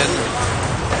throw it in.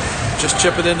 Just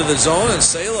chip it into the zone, and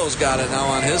Salo's got it now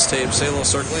on his tape. Salo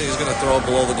circling. He's going to throw it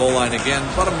below the goal line again.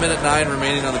 About 1:09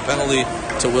 remaining on the penalty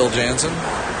to Will Jansen.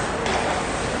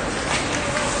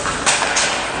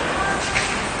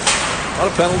 A lot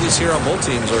of penalties here on both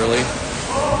teams early.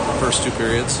 The first 2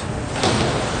 periods.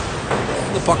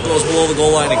 The puck goes below the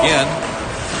goal line again.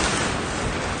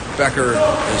 Becker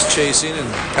is chasing and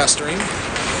pestering.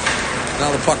 Now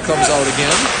the puck comes out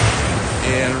again.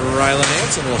 And Rylan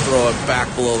Hanson will throw it back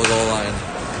below the goal line.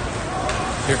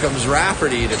 Here comes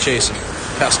Rafferty to chase and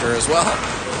pester as well.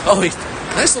 Oh,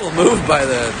 nice little move by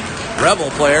the Rebel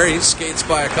player. He skates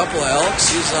by a couple of Elks.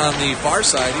 He's on the far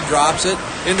side. He drops it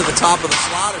into the top of the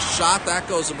slot. A shot that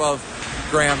goes above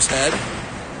Graham's head.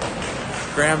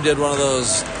 Graham did one of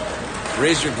those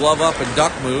raise your glove up and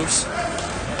duck moves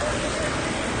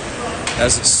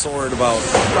as it soared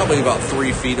probably about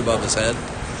 3 feet above his head.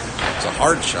 It's a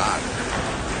hard shot.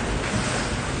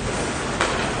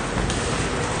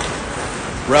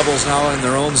 Rebels now in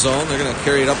their own zone. They're going to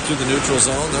carry it up through the neutral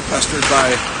zone. They're pestered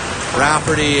by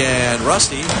Rafferty and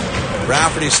Rusty.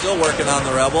 Rafferty's still working on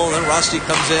the Rebel. Then Rusty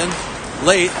comes in,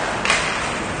 late.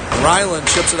 Ryland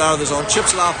chips it out of the zone,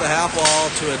 chips it off the half wall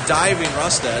to a diving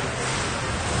Rusted.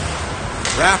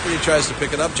 Rafferty tries to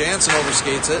pick it up. Jansen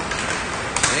overskates it.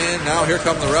 And now here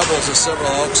come the Rebels as several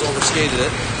Elks overskated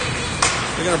it.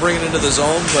 They're going to bring it into the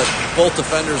zone, but both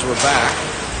defenders were back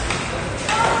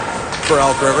for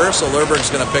Elk River. So Lerberg's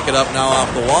going to pick it up now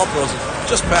off the wall. Throws it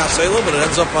just past Salem, but it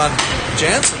ends up on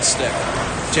Jansen's stick.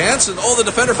 Jansen, oh, the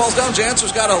defender falls down.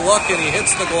 Jansen's got a look, and he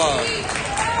hits the glove.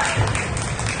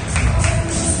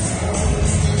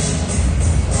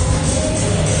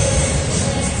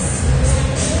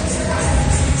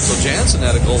 So Jansen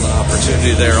had a golden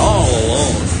opportunity there all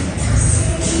alone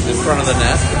in front of the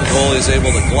net. The goalie's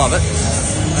able to glove it.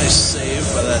 Nice save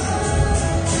by that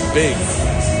big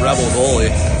Rebel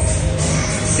goalie.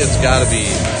 Kid's got to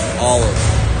be all of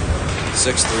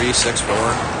 6'3", 6'4".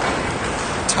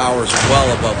 Towers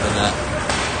well above the net.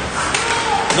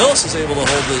 Mills is able to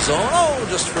hold the zone. Oh,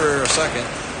 just for a second.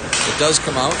 It does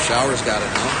come out. Shower's got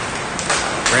it now.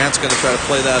 Grant's going to try to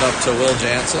play that up to Will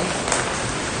Jansen.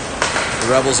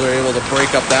 The Rebels are able to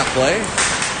break up that play.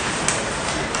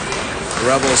 The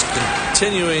Rebels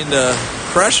continuing to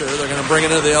pressure. They're going to bring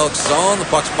it into the Elks zone. The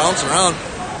puck's bouncing around.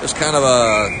 There's kind of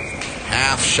a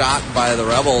half shot by the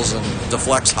Rebels and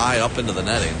deflects high up into the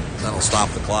netting. That'll stop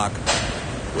the clock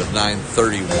with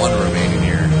 9:31 remaining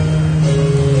here.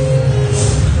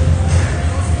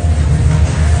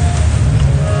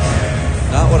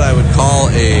 Not what I would call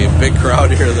a big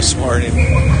crowd here this morning.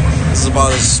 This is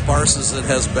about as sparse as it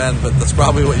has been, but that's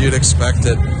probably what you'd expect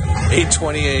at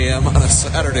 8:20 a.m. on a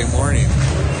Saturday morning.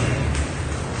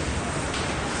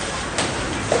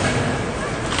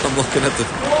 I'm looking at the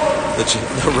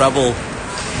Rebel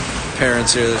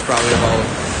parents here. There's probably about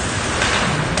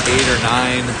 8 or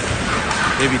 9,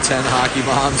 maybe 10 hockey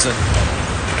moms and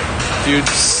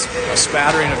a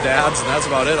spattering of dads, and that's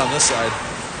about it on this side.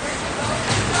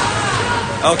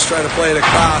 Elks try to play it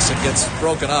across. It gets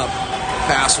broken up.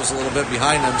 Pass was a little bit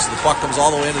behind him, so the puck comes all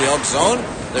the way into the Elk zone.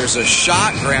 There's a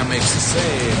shot. Graham makes the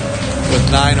save with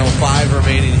 9:05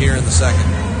 remaining here in the second.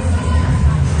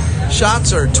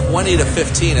 Shots are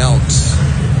 20-15 Elks.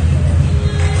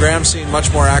 Graham's seen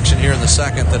much more action here in the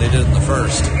second than he did in the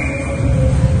first.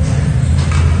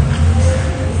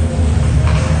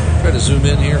 Try to zoom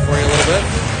in here for you a little bit.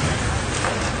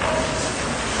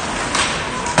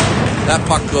 That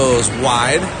puck goes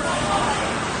wide.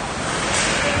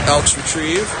 Elks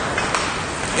retrieve.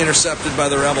 Intercepted by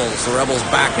the Rebels. The Rebels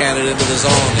backhanded into the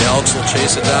zone. The Elks will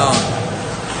chase it down.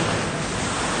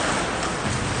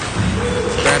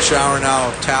 Grant Shower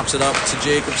now taps it up to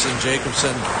Jacobson.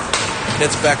 Jacobson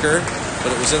hits Becker,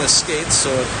 but it was in his skates, so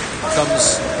it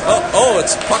comes... Oh,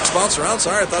 it's puck's bounced around.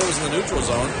 Sorry, I thought it was in the neutral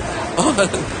zone. Oh,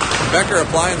 Becker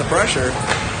applying the pressure.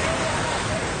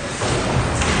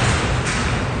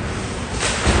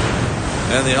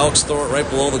 And the Elks throw it right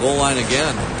below the goal line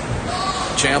again.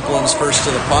 Champlin's first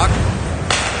to the puck.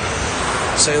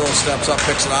 Salo steps up,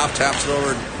 picks it off, taps it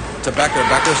over to Becker.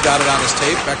 Becker's got it on his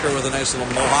tape. Becker with a nice little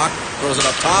mohawk. Throws it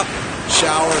up top.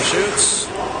 Shower shoots.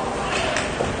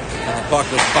 And the puck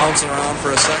was bouncing around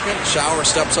for a second. Shower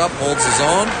steps up, holds the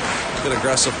zone. Good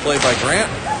aggressive play by Grant.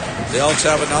 The Elks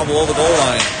have it now below the goal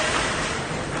line.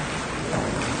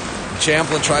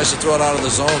 Champlin tries to throw it out of the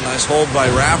zone. Nice hold by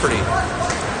Rafferty.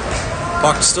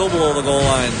 Puck still below the goal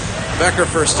line. Becker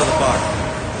first to the puck.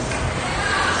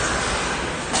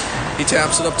 He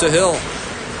taps it up to Hill.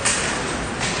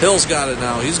 Hill's got it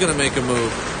now. He's going to make a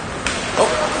move. Oh.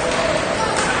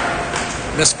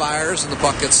 Misfires, and the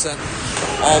puck gets sent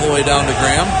all the way down to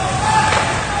Graham.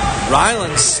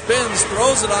 Ryland spins,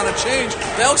 throws it on a change.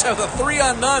 The Elks have the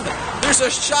 3-on-none. There's a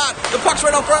shot. The puck's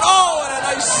right out front. Oh, and a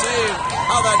nice save.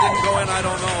 How that didn't go in, I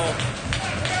don't know.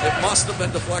 It must have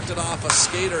been deflected off a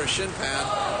skate or a shin pad.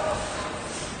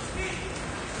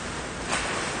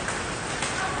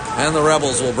 And the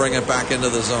Rebels will bring it back into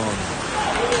the zone.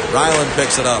 Ryland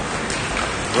picks it up.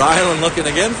 Ryland looking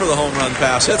again for the home run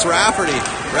pass. Hits Rafferty.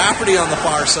 Rafferty on the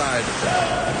far side.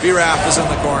 B-Raff is in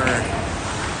the corner.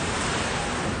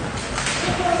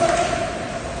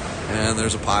 And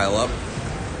there's a pile-up.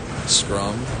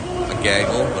 Scrum. A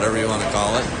gaggle. Whatever you want to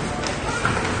call it.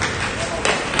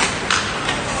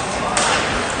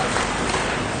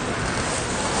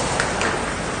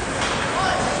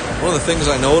 One of the things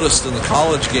I noticed in the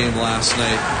college game last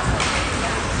night,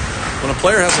 when a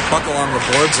player has a puck along the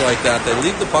boards like that, they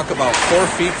leave the puck about 4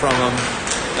 feet from them,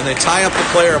 and they tie up the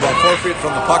player about 4 feet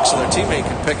from the puck so their teammate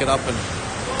can pick it up and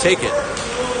take it.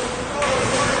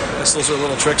 I guess those are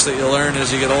little tricks that you learn as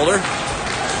you get older.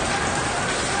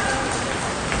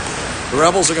 The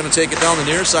Rebels are going to take it down the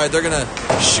near side. They're going to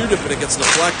shoot it, but it gets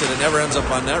deflected. It never ends up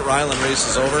on net. Ryland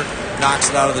races over, knocks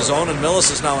it out of the zone, and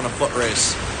Millis is now in a foot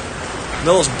race.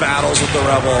 Millis battles with the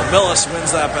Rebel. Millis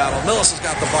wins that battle. Millis has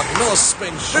got the bucket. Millis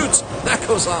spins, shoots. That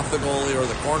goes off the goalie or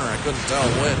the corner. I couldn't tell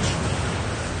which.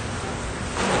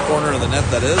 The corner of the net,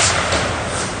 that is.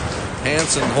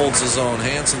 Hansen holds the zone.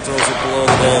 Hansen throws it below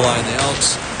the goal line. The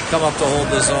Elks come up to hold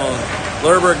the zone.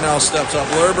 Lerberg now steps up.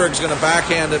 Lerberg's going to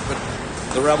backhand it, but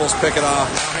the Rebels pick it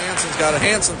off. Now Hansen's got it.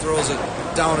 Hansen throws it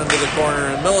down into the corner,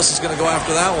 and Millis is going to go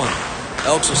after that one.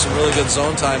 Elks with some really good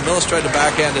zone time. Millis tried to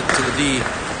backhand it to the D.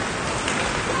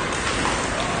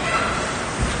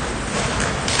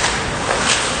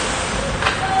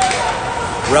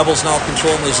 Rebels now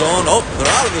controlling the zone. Oh, they're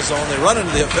out of the zone. They run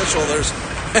into the official. There's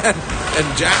and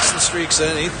Jackson streaks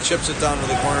in. He chips it down to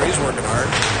the corner. He's working hard.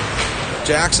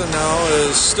 Jackson now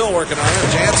is still working on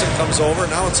it. Jansen comes over.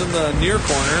 Now it's in the near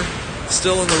corner.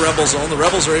 Still in the Rebel zone. The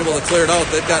Rebels are able to clear it out.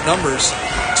 They've got numbers.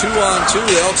 2-on-2.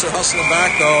 The Elks are hustling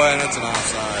back, though, and it's an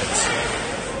offsides.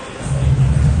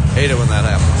 Hate it when that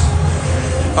happens.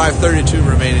 5:32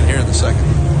 remaining here in the second.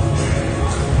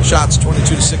 Shots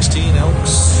 22-16,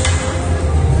 Elks.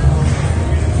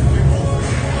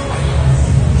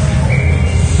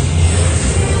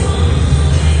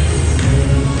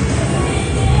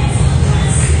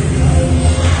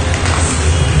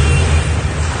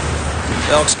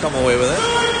 Elks come away with it.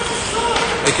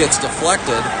 It gets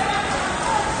deflected.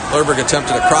 Lerberg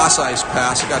attempted a cross-ice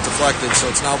pass. It got deflected, so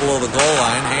it's now below the goal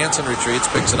line. Hansen retreats,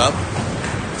 picks it up,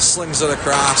 slings it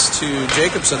across to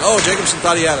Jacobson. Oh, Jacobson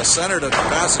thought he had a center to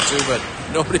pass it to, but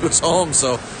nobody was home,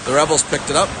 so the Rebels picked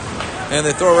it up. And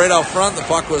they throw it right out front. The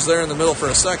puck was there in the middle for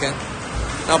a second.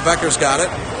 Now Becker's got it.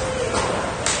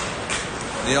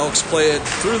 The Elks play it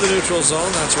through the neutral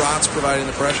zone. That's Rotz providing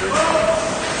the pressure.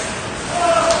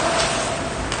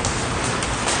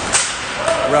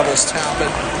 Rebels tap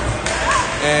it,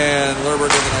 and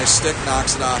Lerberg with a nice stick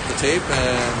knocks it off the tape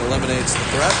and eliminates the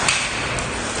threat.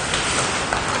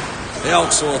 The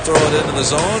Elks will throw it into the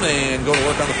zone and go to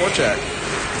work on the forecheck.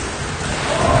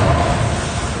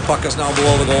 The puck is now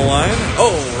below the goal line.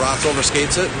 Oh, Rotz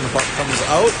overskates it, and the puck comes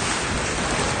out.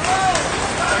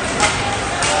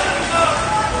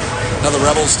 Now the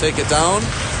Rebels take it down.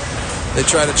 They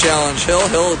try to challenge Hill.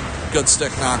 Hill, good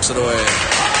stick, knocks it away.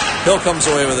 Hill comes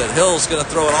away with it. Hill's going to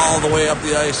throw it all the way up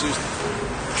the ice. He's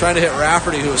trying to hit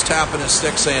Rafferty, who was tapping his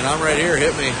stick, saying, "I'm right here,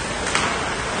 hit me."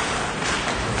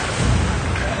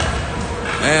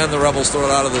 And the Rebels throw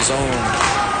it out of the zone.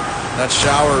 That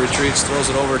Shower retreats, throws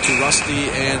it over to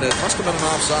Rusty, and it must have been an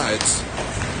offsides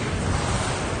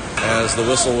as the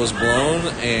whistle was blown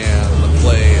and the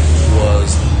play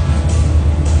was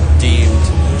deemed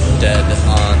dead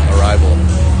on arrival.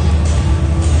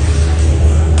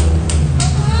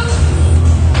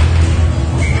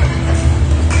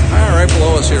 Right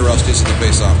below us here, Rusty's in the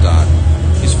face-off dot.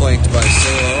 He's flanked by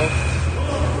Salo.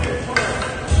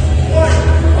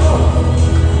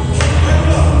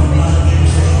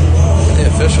 The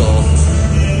official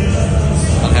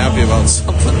unhappy about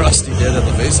something Rusty did at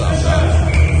the face-off dot.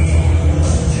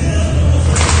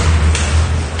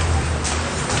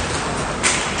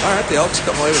 All right, the Elks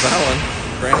come away with that one.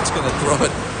 Grant's going to throw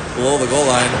it below the goal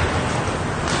line.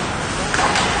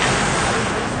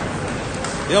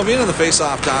 You know, being in the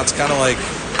face-off dot's kind of like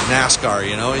NASCAR,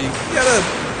 you know? You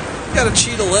gotta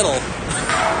cheat a little.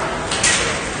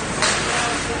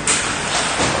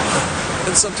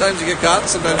 And sometimes you get caught, and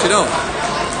sometimes you don't.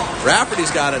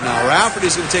 Rafferty's got it now.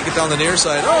 Rafferty's going to take it down the near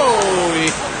side. Oh, he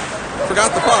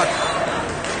forgot the puck.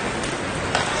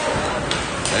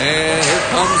 And here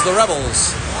comes the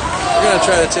Rebels. They're going to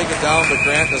try to take it down, but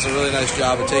Grant does a really nice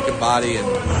job of taking body and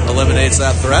eliminates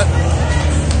that threat.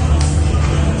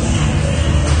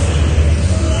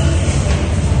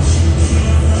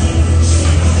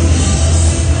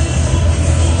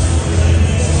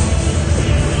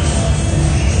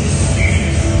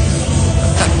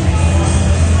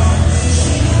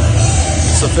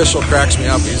 Official cracks me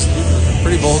up. He's a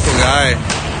pretty vocal guy.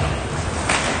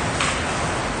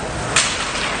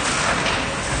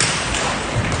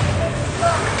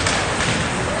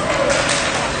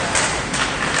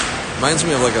 Reminds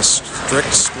me of like a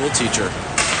strict school teacher.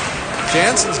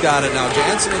 Jansen's got it now.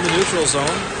 Jansen in the neutral zone.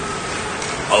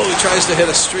 Oh, he tries to hit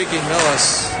a streaking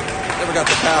Millis. Never got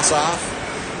the pass off.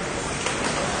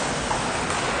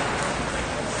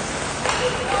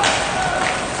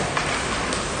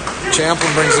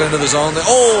 Champlin brings it into the zone.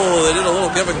 Oh, they did a little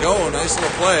give and go. Nice little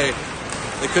play.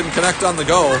 They couldn't connect on the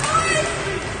go.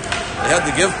 They had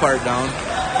the give part down.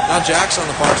 Now Jackson on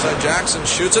the far side. Jackson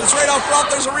shoots it. It's right out front.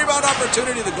 There's a rebound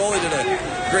opportunity. The goalie did a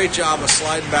great job of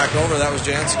sliding back over. That was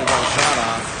Jansen who got a shot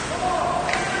off.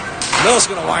 Mill's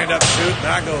going to wind up shooting.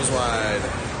 That goes wide.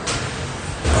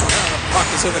 The puck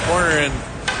is in the corner, and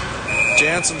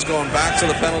Jansen's going back to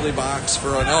the penalty box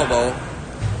for an elbow.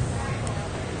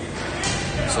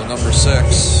 So number 6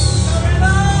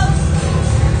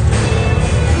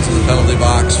 to the penalty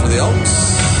box for the Elks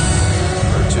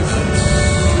for 2 minutes.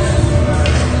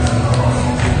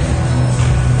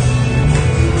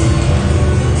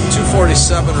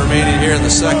 .47 remaining here in the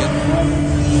second.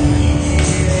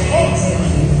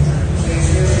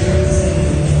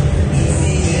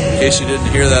 In case you didn't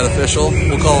hear that official,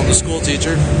 we'll call him the school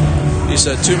teacher. He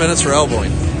said 2 minutes for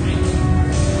elbowing.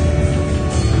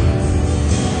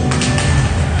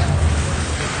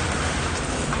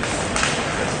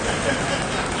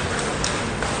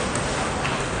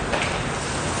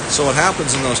 So what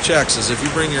happens in those checks is if you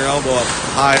bring your elbow up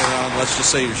high around, let's just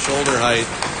say your shoulder height,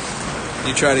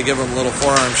 you try to give them a little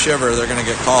forearm shiver, they're going to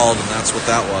get called, and that's what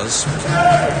that was.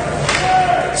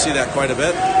 See that quite a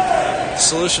bit. The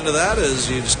solution to that is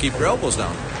you just keep your elbows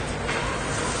down.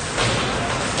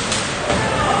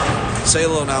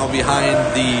 Salo now behind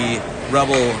the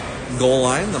Rebel goal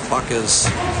line. The puck is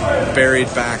buried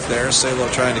back there. Salo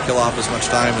trying to kill off as much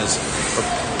time as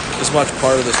much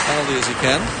part of this penalty as he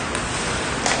can.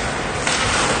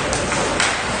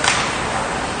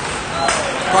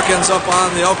 Puck ends up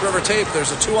on the Elk River tape.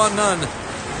 There's a 2-on-0. And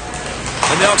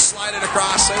the Elks slide it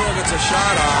across. Salo gets a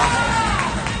shot off.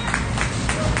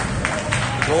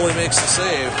 The goalie makes the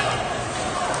save.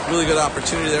 Really good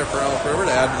opportunity there for Elk River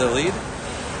to add to their lead.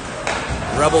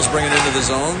 Rebels bring it into the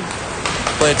zone.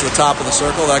 Play it to the top of the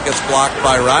circle. That gets blocked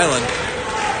by Ryland.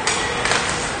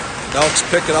 The Elks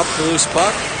pick it up, the loose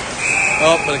puck.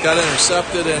 Oh, but it got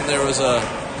intercepted, and there was a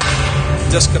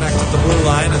disconnect at the blue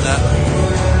line, and that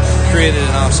created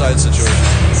an offside situation.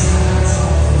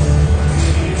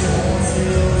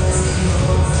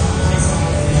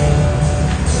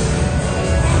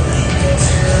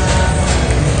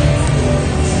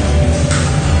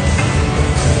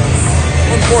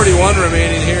 .141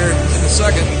 remaining here in the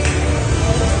second.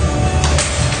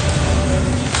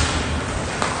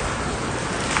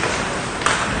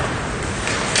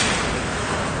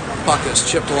 Puck is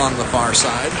chipped along the far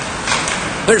side.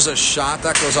 There's a shot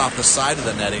that goes off the side of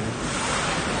the netting.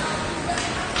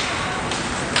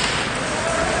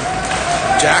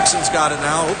 Jackson's got it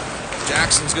now.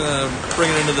 Jackson's going to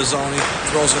bring it into the zone. He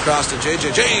throws it across to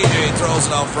JJ. JJ throws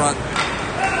it out front.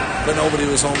 But nobody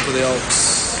was home for the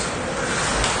Elks.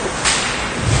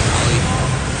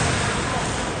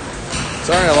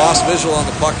 Sorry, I lost visual on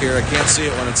the puck here. I can't see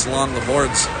it when it's along the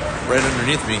boards right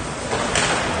underneath me.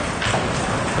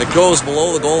 It goes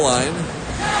below the goal line.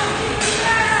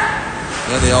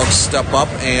 Then the Elks step up,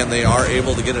 and they are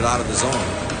able to get it out of the zone.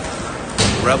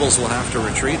 The Rebels will have to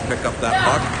retreat, pick up that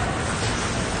puck.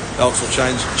 Elks will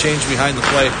change behind the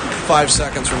play. 5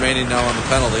 seconds remaining now on the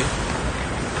penalty.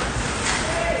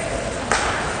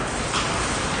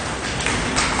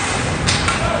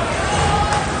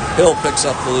 Hill picks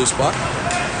up the loose puck.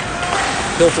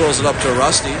 Hill throws it up to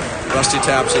Rusty. Rusty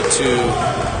taps it to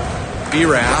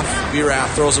B-Raff.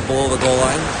 B-Raff throws it below the goal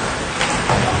line.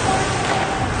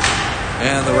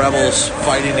 And the Rebels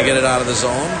fighting to get it out of the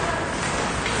zone.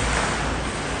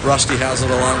 Rusty has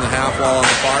it along the half wall on the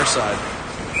far side.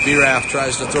 B-Raff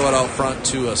tries to throw it out front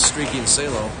to a streaking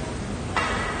Salo.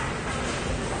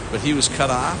 But he was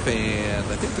cut off, and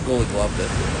I think the goalie gloved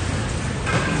it.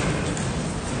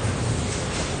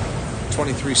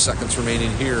 23 seconds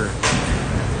remaining here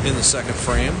in the second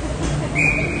frame.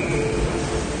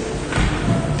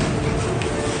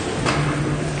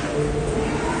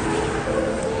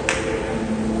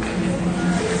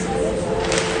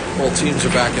 Both teams are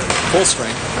back at full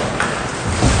strength.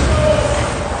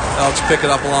 Elks pick it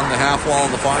up along the half wall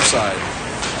on the far side.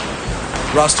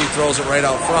 Rusty throws it right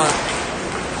out front.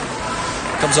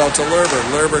 Comes out to Lerberg.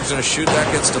 Lerberg's going to shoot. That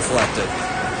gets deflected.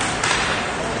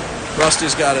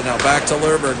 Rusty's got it now. Back to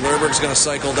Lerberg. Lerberg's going to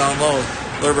cycle down low.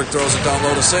 Lerberg throws it down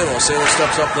low to Salo. Salo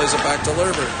steps up, plays it back to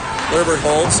Lerberg. Lerberg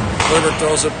holds. Lerberg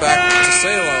throws it back to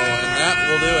Salo, and that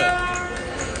will do it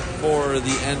for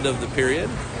the end of the period.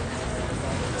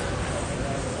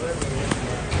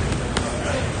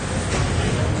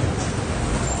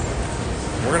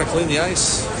 We're going to clean the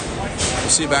ice. We'll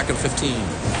see you back in 15.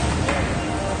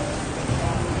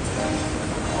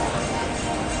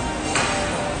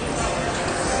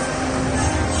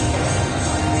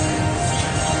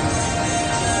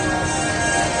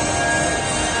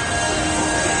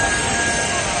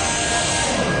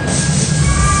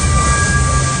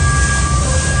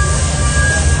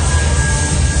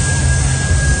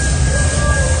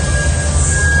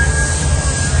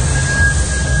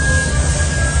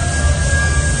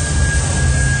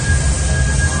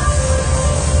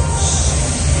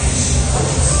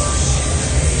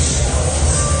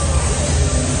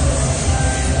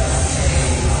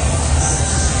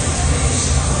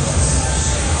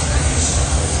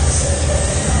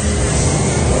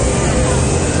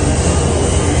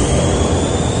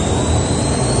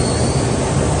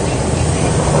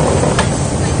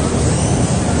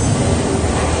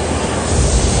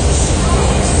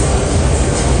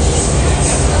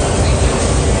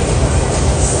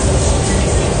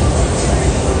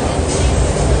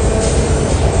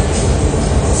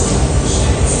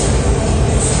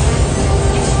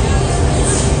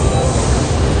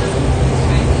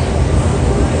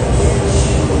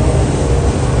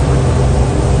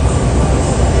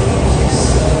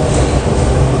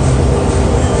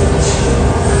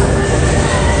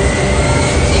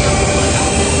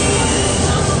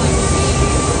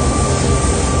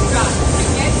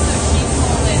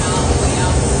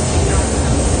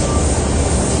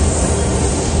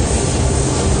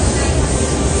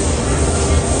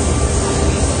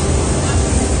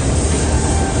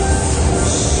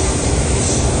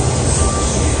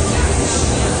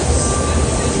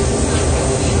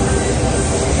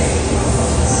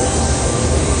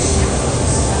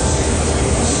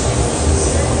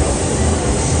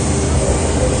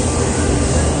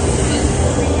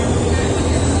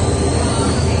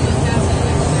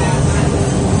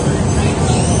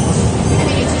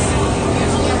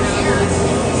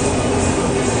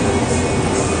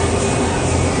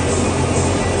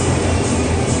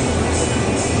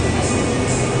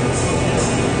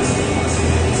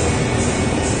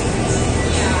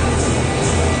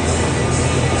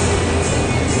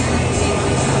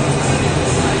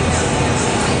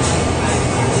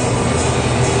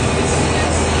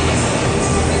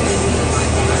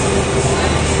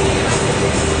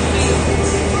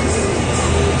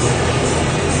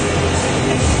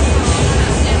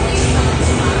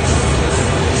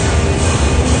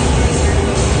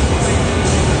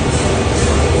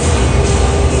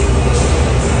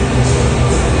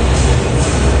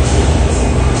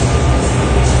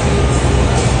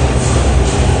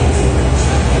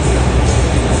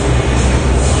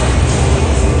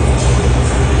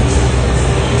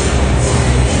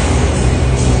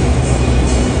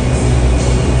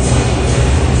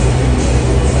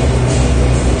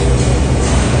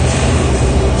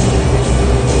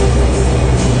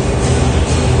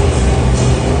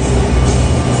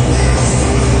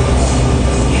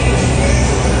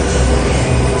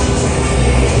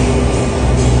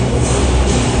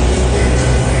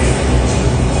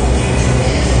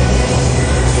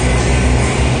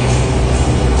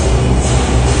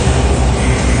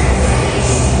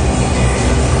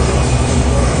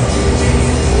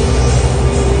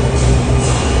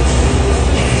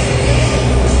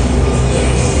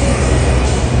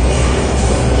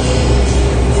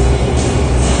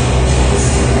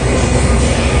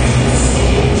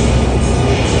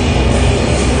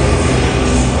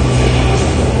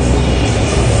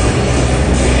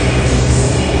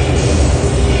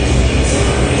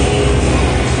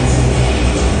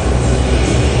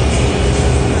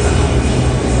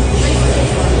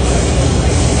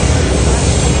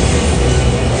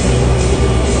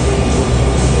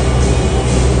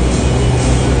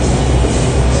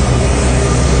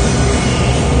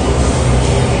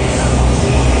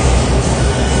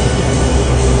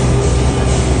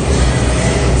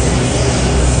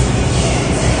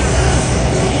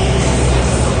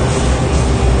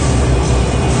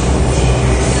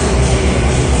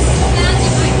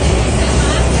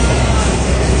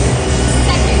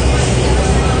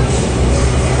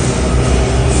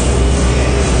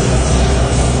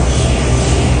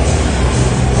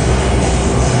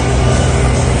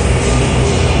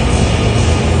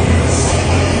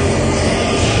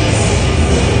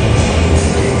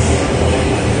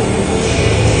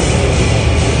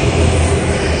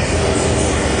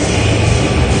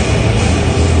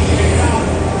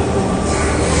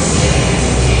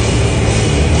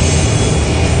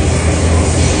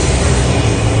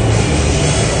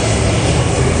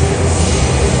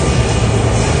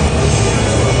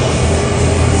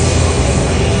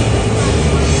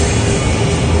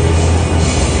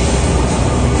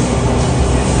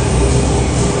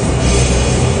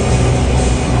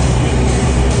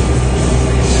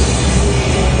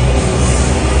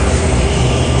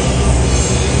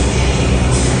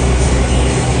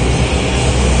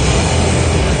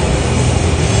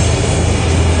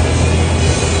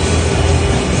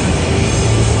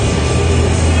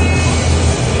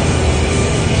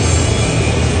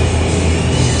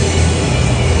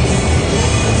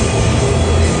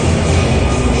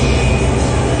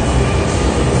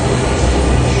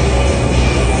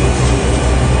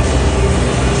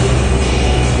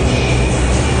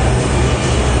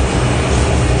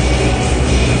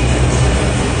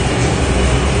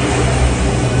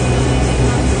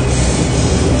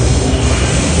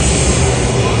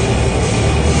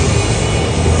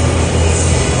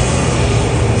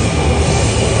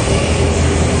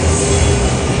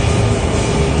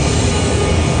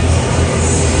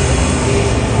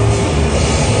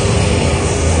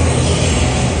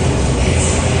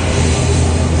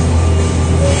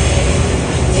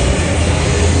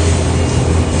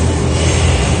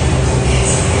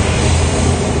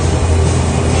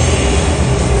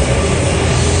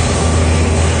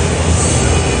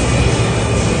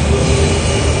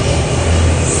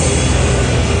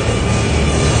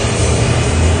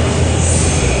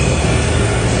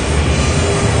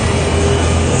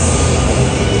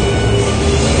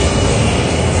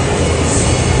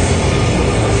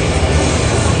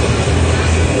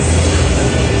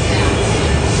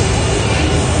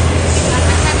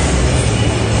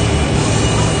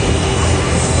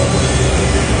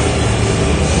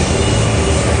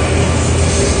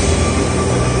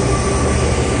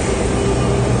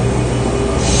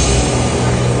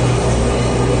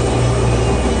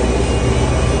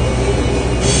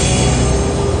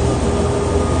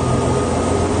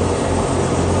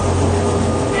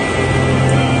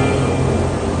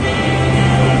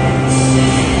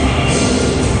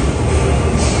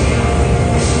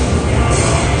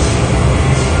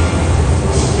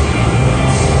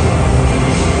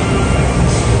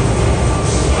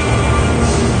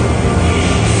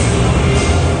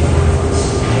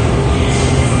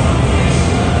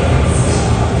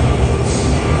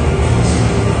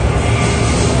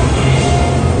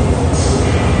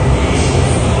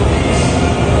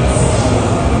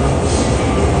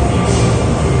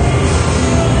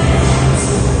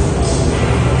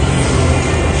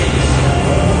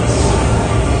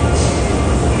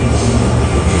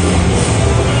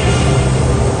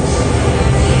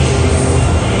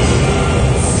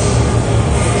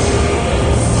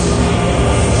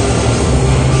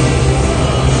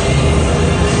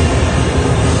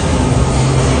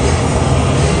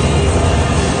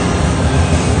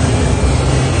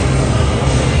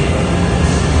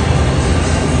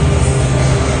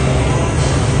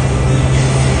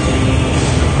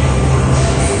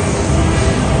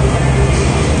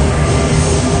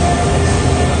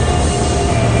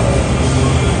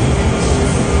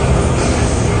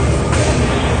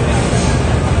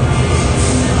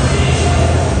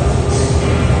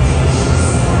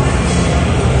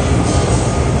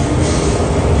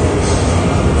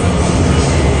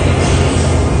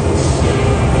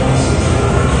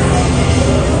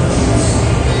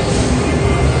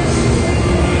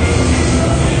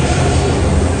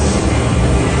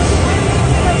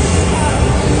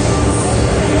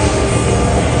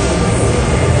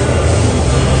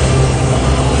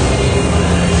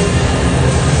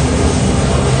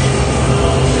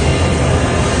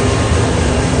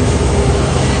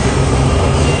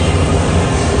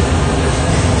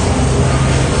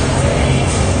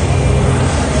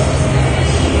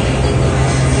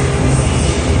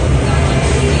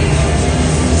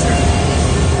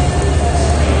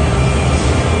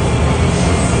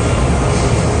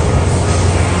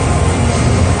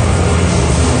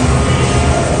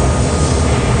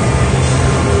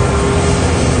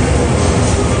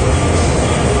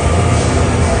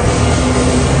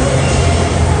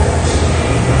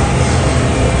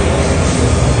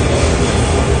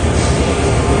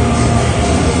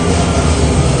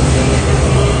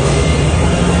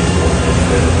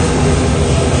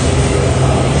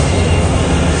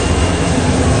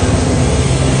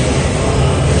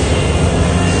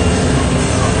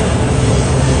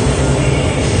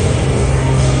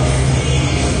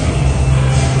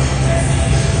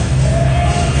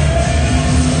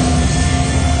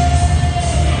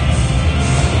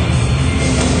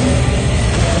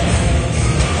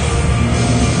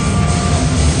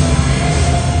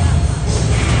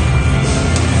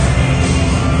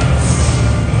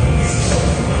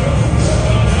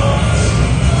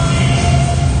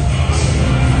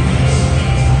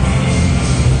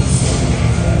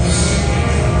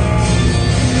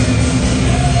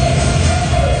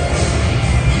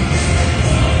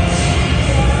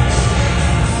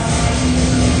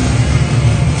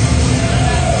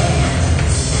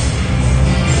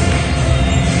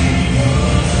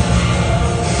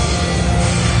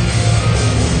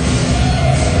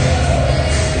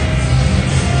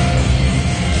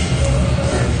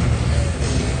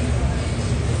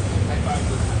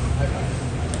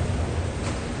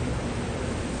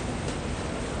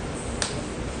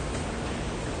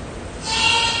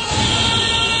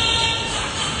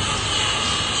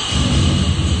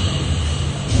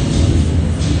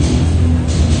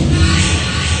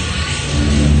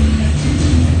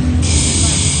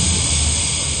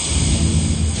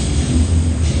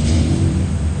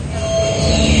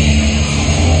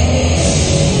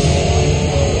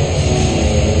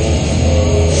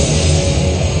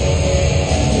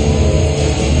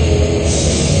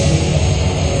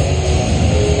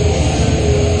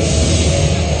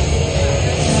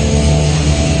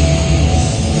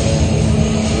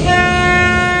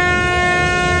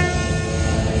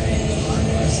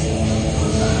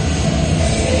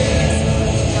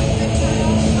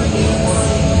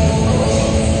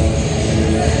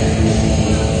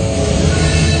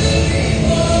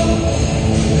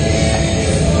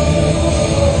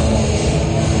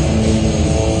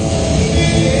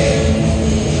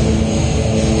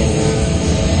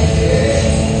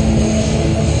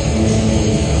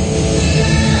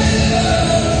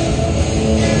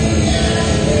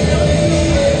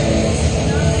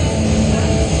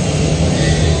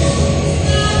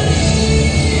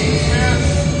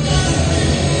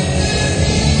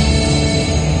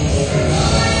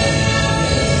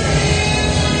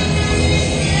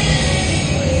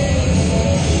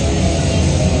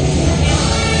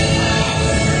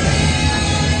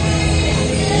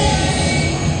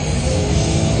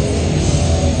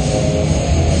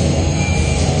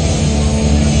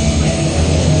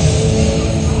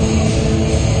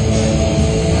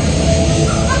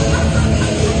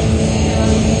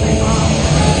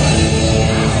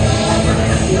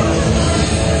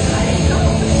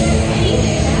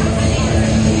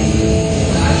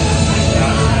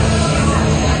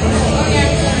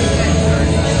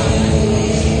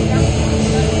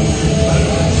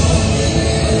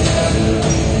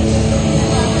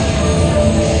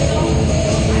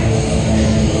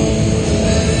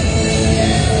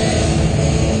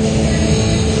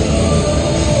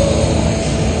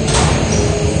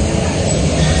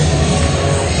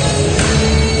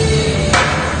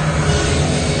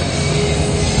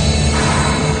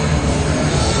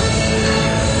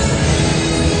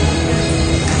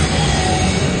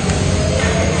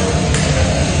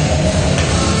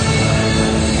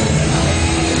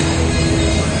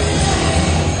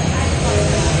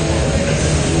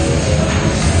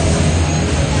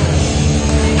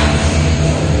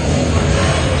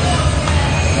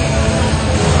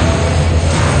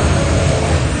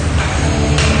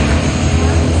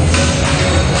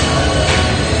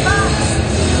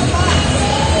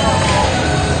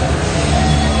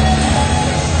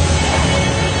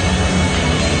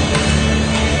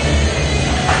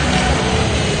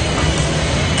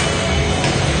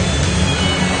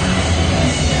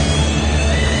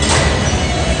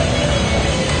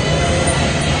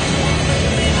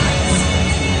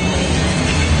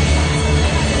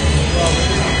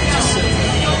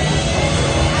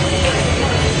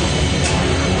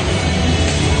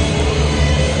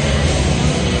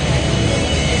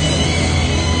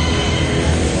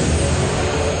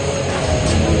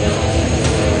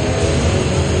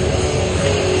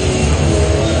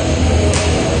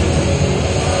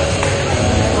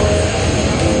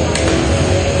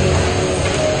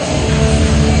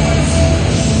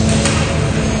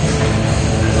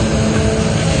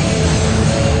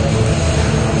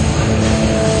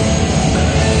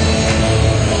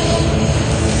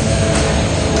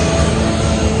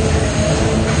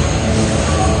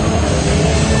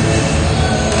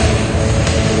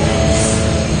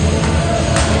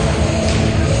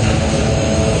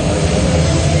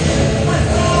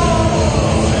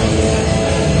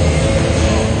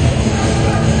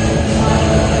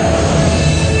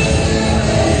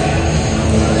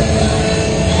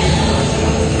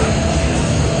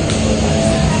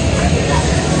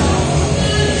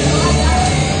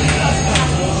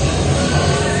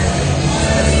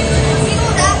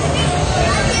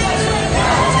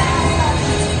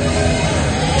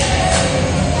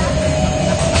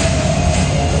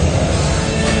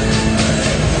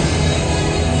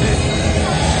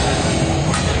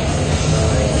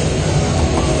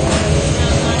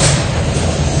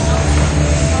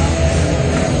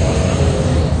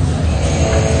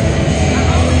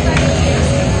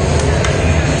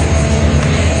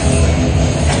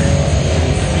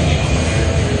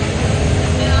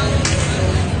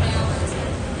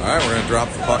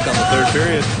 drop the puck on the third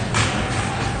period.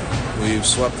 We've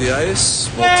swept the ice.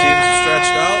 Both teams are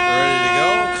stretched out. They're ready to go.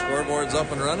 Scoreboard's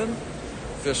up and running.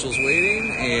 Official's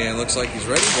waiting, and looks like he's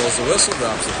ready. Blows the whistle,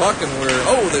 drops the puck, and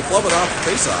they flub it off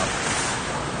the face-off.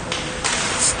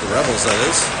 It's the Rebels, that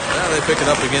is. Yeah, they pick it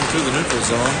up again through the neutral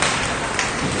zone.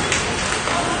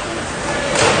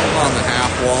 On the half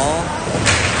wall.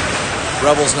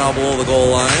 Rebels now below the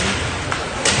goal line.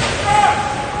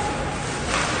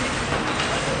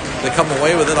 They come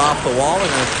away with it off the wall. They're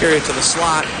going to carry it to the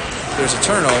slot. There's a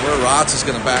turnover. Rotz is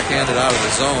going to backhand it out of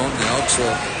the zone. The Elks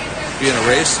will be in a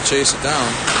race to chase it down.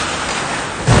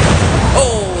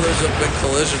 Oh, there's a big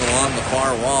collision along the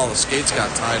far wall. The skates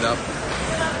got tied up.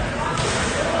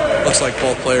 Looks like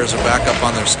both players are back up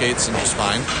on their skates and it's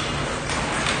fine.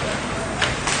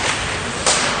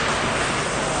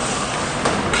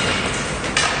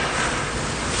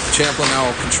 Champlin now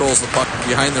controls the puck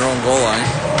behind their own goal line.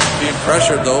 Being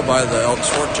pressured, though, by the Elks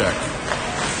forecheck.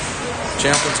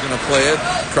 Champlin's going to play it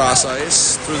cross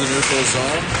ice through the neutral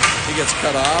zone. He gets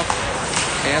cut off.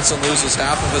 Hansen loses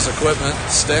half of his equipment.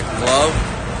 Stick, glove.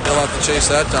 He'll have to chase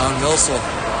that down. Mills will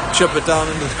chip it down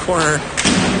into the corner.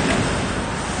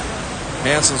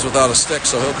 Hansen's without a stick,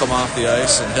 so he'll come off the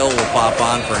ice, and Hill will pop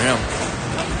on for him.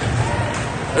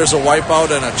 There's a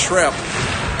wipeout and a trip.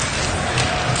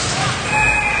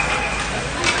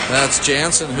 That's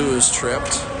Jansen who is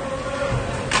tripped.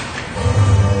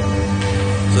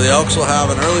 So the Elks will have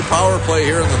an early power play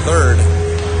here in the third.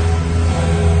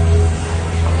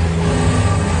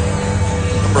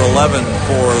 Number 11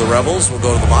 for the Rebels will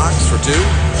go to the box for two.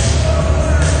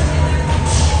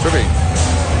 Trippy.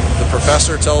 The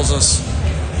professor tells us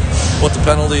what the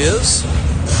penalty is.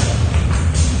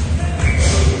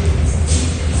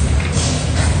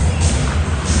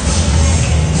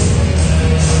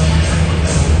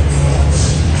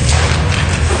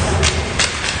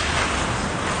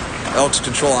 Elks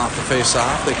control off the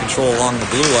face-off. They control along the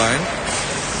blue line.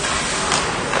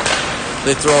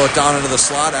 They throw it down into the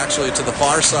slot, actually to the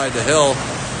far side to Hill,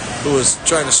 who is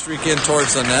trying to streak in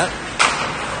towards the net.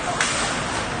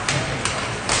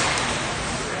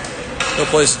 Hill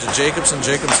plays it to Jacobson.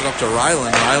 Jacobson up to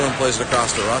Ryland. Ryland plays it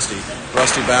across to Rusty.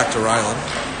 Rusty back to Ryland.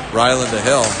 Ryland to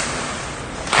Hill.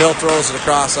 Hill throws it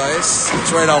across ice.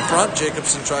 It's right out front.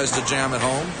 Jacobson tries to jam it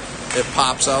home. It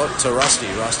pops out to Rusty.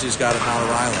 Rusty's got it now to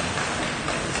Ryland.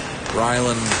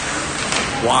 Ryland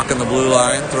walking the blue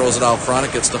line, throws it out front.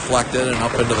 It gets deflected and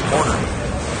up into the corner.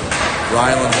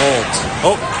 Ryland holds.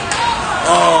 Oh,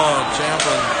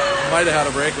 Champlin might have had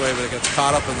a breakaway, but it gets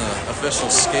caught up in the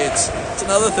officials' skates. It's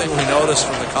another thing we noticed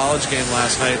from the college game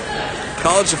last night.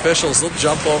 College officials, they'll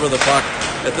jump over the puck.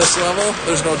 At this level,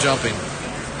 there's no jumping.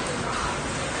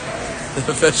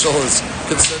 The official is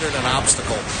considered an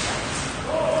obstacle.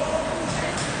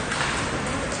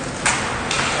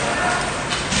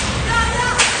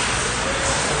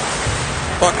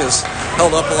 Puck is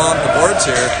held up along the boards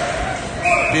here.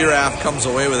 B-Raff comes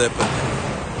away with it, but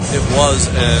it was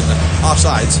an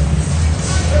offsides.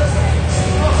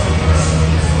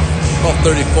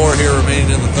 12:34 here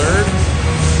remaining in the third.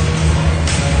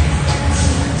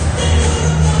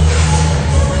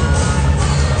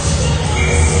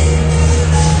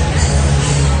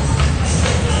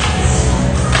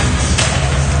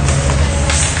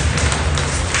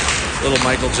 Little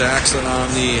Michael Jackson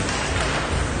on the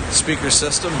speaker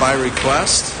system by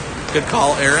request. Good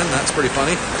call, Aaron. That's pretty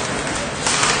funny.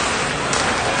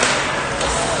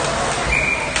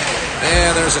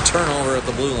 And there's a turnover at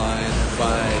the blue line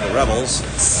by the Rebels.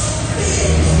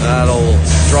 That'll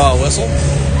draw a whistle.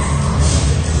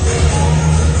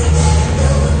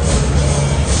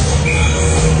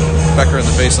 Becker in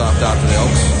the faceoff dot for the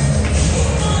Elks.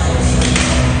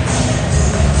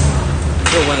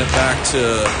 He'll win it back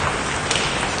to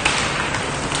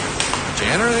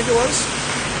Janner, I think it was.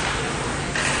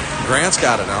 Grant's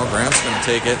got it now. Grant's going to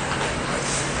take it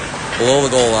below the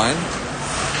goal line.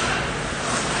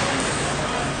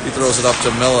 He throws it up to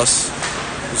Millis,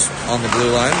 who's on the blue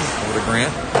line, over to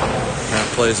Grant. Grant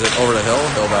plays it over to Hill.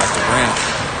 Hill back to Grant.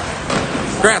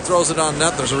 Grant throws it on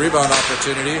net. There's a rebound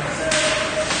opportunity,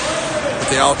 but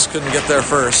the Elks couldn't get there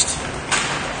first.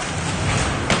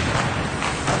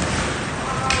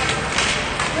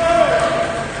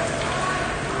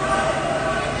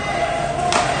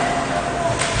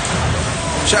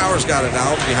 Showers got it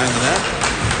out behind the net.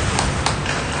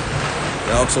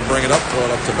 The Elks will bring it up, throw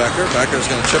it up to Becker. Becker's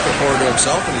going to chip it forward to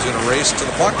himself, and he's going to race to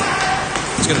the puck.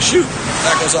 He's going to shoot.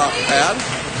 That goes off the pad.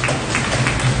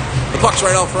 The puck's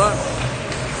right out front.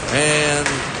 And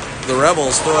the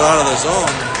Rebels throw it out of the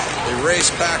zone. They race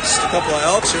past a couple of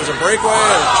Elks. Here's a breakaway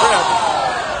and a trip.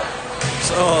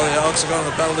 So the Elks are going to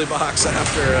the penalty box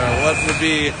after what would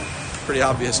be a pretty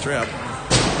obvious trip.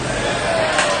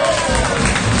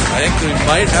 I think we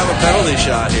might have a penalty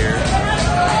shot here.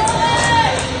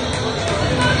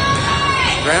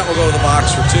 Grant will go to the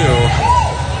box for 2.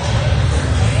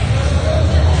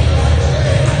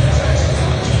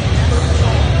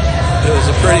 It was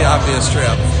a pretty obvious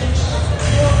trip.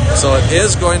 So it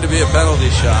is going to be a penalty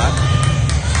shot.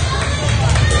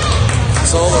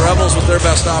 So the Rebels with their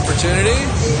best opportunity.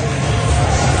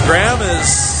 Graham is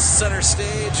center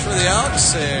stage for the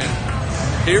Elks, and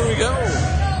here we go.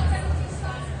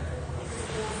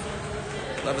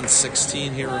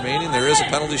 11:16 here remaining. There is a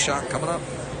penalty shot coming up.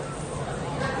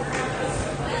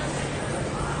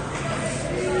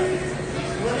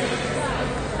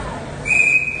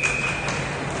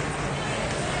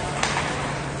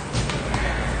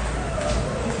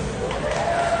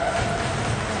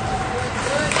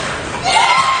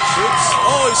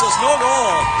 He says no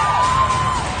goal.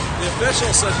 The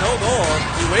official said no goal.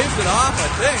 He waved it off, I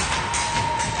think.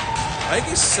 I think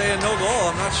he's saying no goal.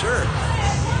 I'm not sure.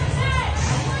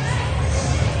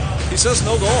 He says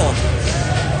no goal.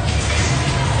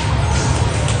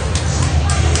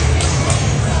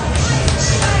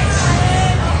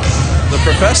 The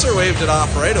professor waved it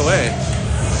off right away.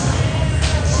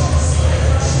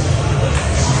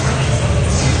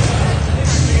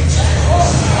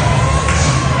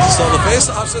 So the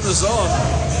face-off's in the zone.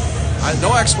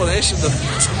 No explanation to the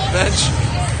bench.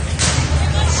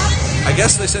 I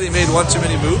guess they said he made one too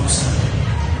many moves.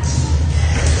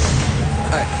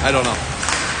 I don't know.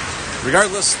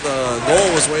 Regardless, the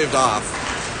goal was waved off.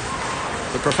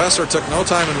 The professor took no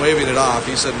time in waving it off.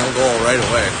 He said no goal right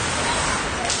away.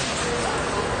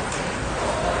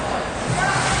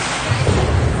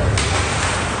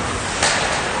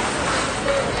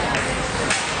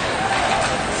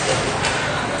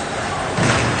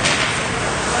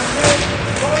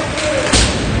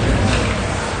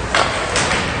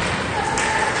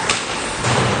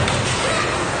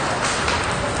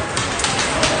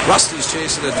 Rusty's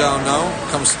chasing it down now.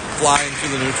 Comes flying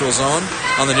through the neutral zone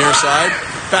on the near side.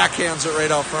 Backhands it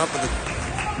right out front, but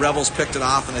the Rebels picked it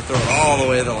off and they throw it all the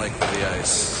way to the length of the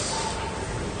ice.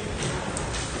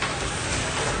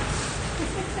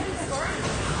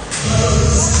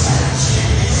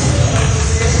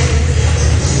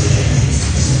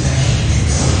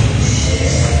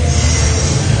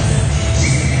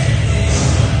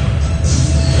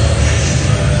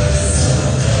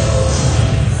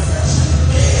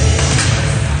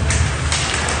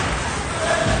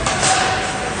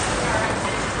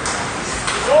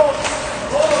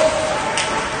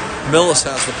 Millis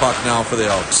has the puck now for the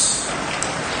Elks.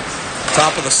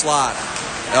 Top of the slot.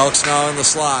 Elks now in the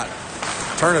slot.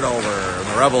 Turn it over, and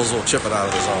the Rebels will chip it out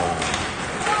of the zone.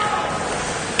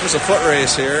 There's a foot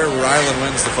race here. Ryland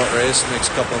wins the foot race, makes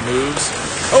a couple of moves.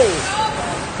 Oh!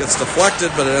 Gets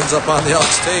deflected, but it ends up on the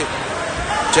Elks tape.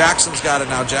 Jackson's got it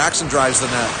now. Jackson drives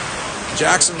the net.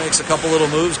 Jackson makes a couple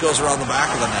little moves, goes around the back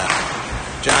of the net.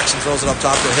 Jackson throws it up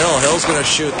top to Hill. Hill's going to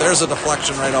shoot. There's a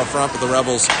deflection right out front, but the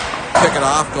Rebels pick it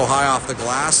off, go high off the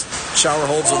glass. Shower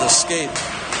holds with a skate.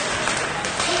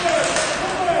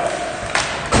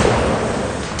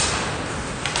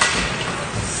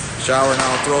 Shower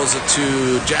now throws it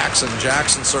to Jackson.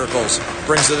 Jackson circles,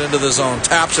 brings it into the zone,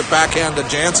 taps it backhand to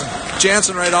Jansen.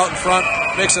 Jansen right out in front,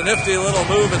 makes a nifty little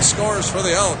move and scores for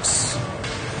the Elks.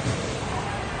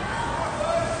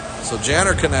 So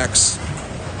Janner connects,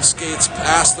 skates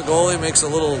past the goalie, makes a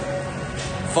little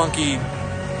funky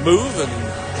move and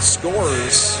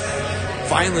scores.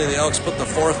 Finally, the Elks put the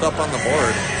 4th up on the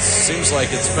board. Seems like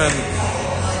it's been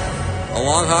a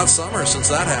long, hot summer since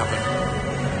that happened.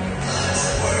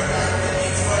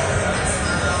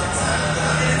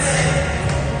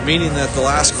 Meaning that the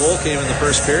last goal came in the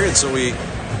first period, so we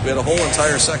had a whole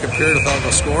entire second period without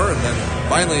a score, and then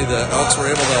finally the Elks were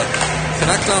able to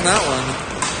connect on that one.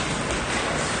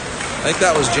 I think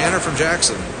that was Janner from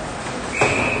Jackson.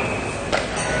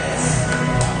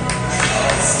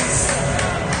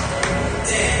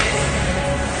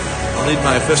 I'll need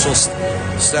my official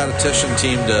statistician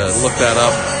team to look that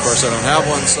up. Of course, I don't have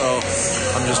one, so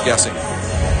I'm just guessing.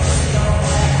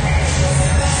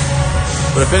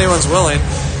 But if anyone's willing,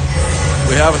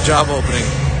 we have a job opening.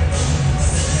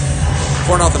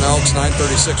 4-0 Elks,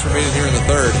 9:36 remaining here in the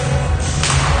third.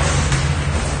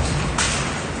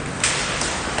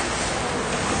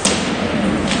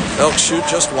 Elks shoot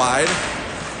just wide.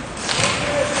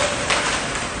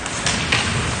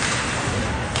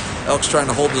 Elks trying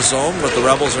to hold the zone, but the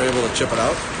Rebels are able to chip it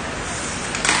out.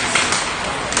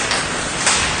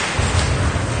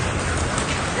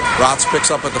 Rotz picks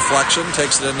up a deflection,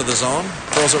 takes it into the zone,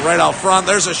 throws it right out front.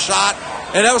 There's a shot,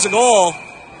 and that was a goal.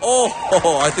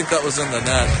 Oh, I think that was in the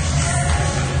net.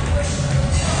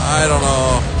 I don't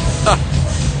know.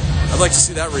 I'd like to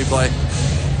see that replay.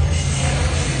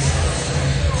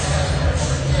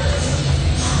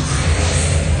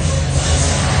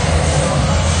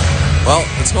 Well,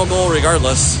 it's no goal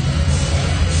regardless.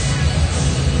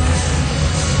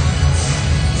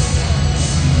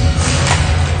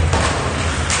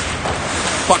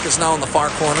 Puck is now in the far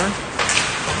corner.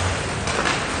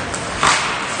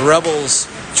 The Rebels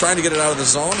trying to get it out of the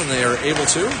zone, and they are able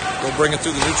to. They'll bring it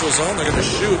through the neutral zone. They're going to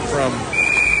shoot from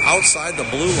outside the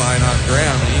blue line on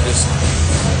Graham, and he just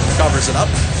covers it up.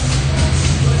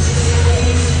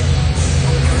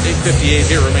 8:58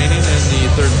 here remaining in the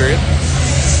third period.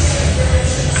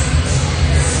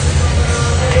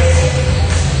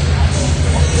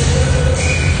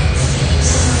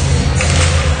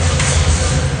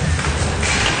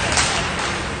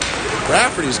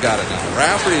 Rafferty's got it now.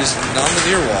 Rafferty's on the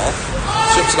near wall.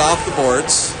 Chips it off the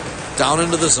boards. Down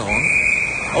into the zone.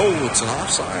 Oh, it's an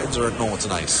offsides. Or no, it's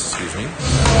an ice. Excuse me.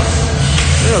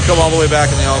 It'll come all the way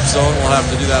back in the Elk zone. We'll have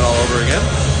to do that all over again.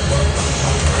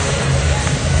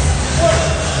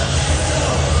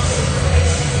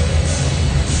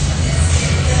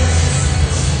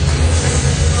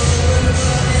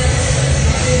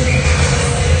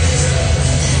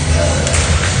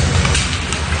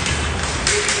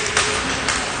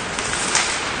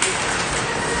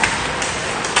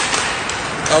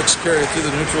 Elks carry it through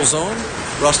the neutral zone.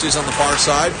 Rusty's on the far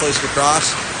side, plays it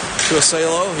across to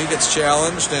Asalo. He gets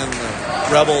challenged, and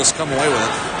the Rebels come away with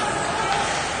it.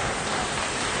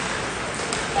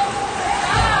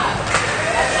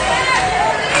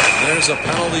 There's a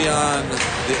penalty on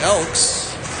the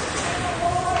Elks.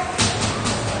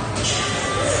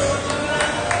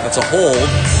 That's a hold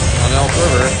on Elk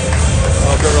River.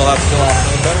 Elk River will have to fill off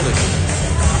another penalty.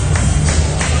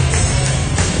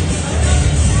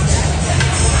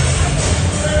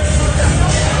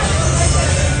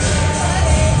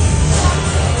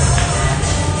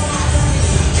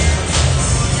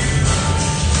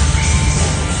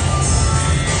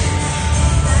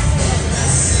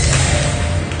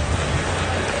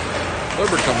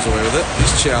 Liebert comes away with it.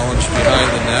 He's challenged behind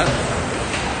the net.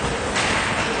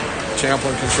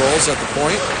 Champlin controls at the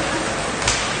point.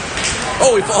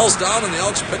 Oh, he falls down, and the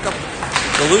Elks pick up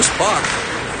the loose puck.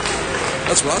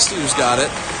 That's Rusty who's got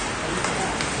it.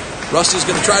 Rusty's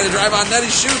going to try to drive on net. He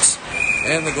shoots,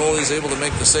 and the goalie's able to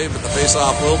make the save, but the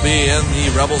faceoff will be in the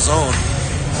Rebel zone.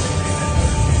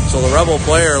 So the Rebel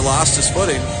player lost his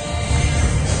footing.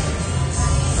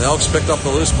 The Elks picked up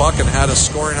the loose puck and had a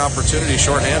scoring opportunity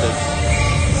shorthanded.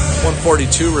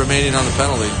 1:42 remaining on the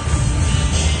penalty.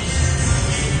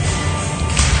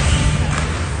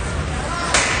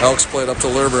 Elks played up to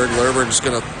Lerberg. Lerberg's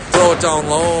going to throw it down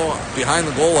low behind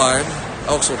the goal line.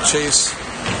 Elks will chase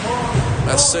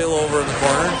that sail over in the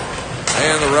corner,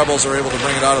 and the Rebels are able to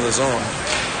bring it out of the zone.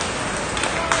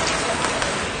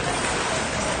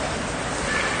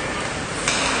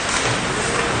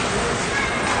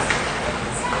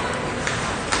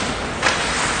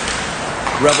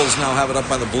 Rebels now have it up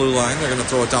by the blue line. They're going to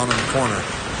throw it down in the corner.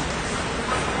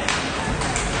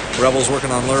 Rebels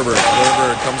working on Lerberg.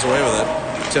 Lerberg comes away with it.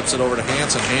 Tips it over to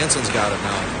Hansen. Hansen's got it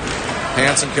now.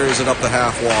 Hansen carries it up the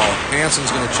half wall. Hansen's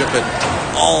going to chip it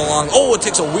all along. Oh, it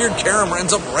takes a weird carom.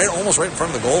 Ends up almost right in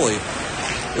front of the goalie.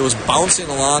 It was bouncing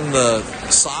along the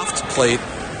soft plate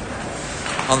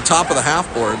on the top of the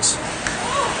half boards.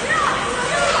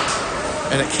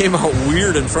 And it came out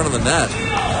weird in front of the net.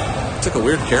 It took a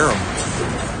weird carom.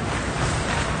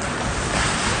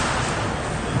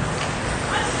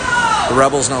 The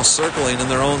Rebels now circling in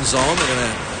their own zone. They're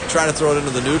going to try to throw it into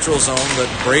the neutral zone, but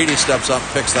Brady steps up,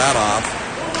 picks that off.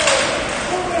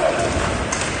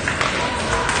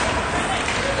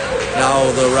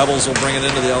 Now the Rebels will bring it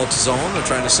into the Elks zone. They're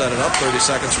trying to set it up. 30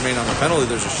 seconds remain on the penalty.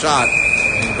 There's a shot,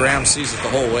 and Graham sees it the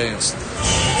whole way and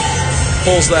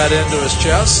pulls that into his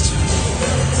chest.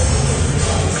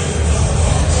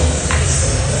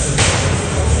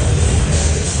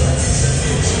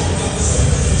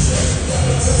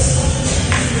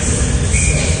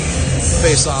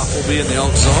 Face-off will be in the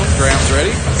Elks zone. Graham's ready.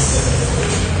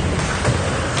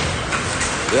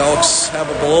 The Elks have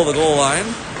it below the goal line.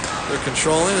 They're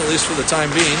controlling, at least for the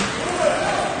time being.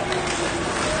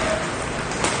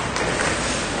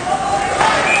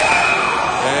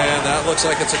 And that looks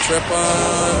like it's a trip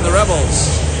on the Rebels.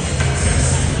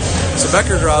 So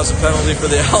Becker draws a penalty for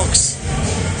the Elks.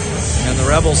 And the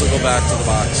Rebels will go back to the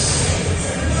box.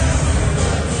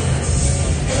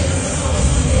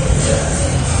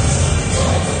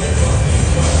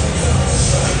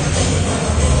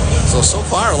 So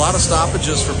far, a lot of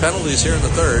stoppages for penalties here in the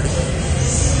third.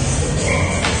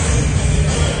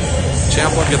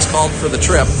 Champlin gets called for the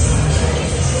trip.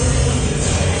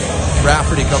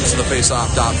 Rafferty comes to the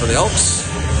face-off dot for the Elks.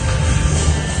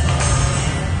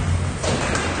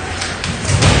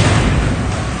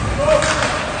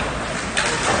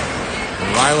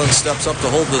 Ryland steps up to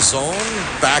hold the zone,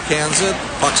 backhands it,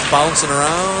 puck's bouncing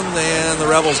around, and the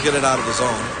Rebels get it out of the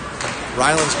zone.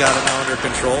 Ryland's got it now under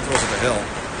control, throws it to Hill.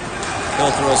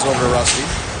 Hill throws it over to Rusty.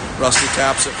 Rusty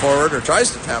taps it forward, or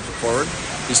tries to tap it forward.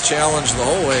 He's challenged the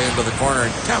whole way into the corner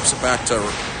and taps it back to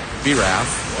B-Raff.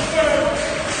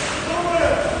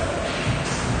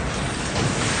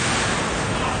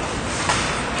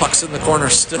 Puck's in the corner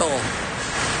still,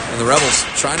 and the Rebels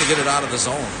trying to get it out of the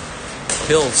zone.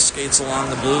 Hill skates along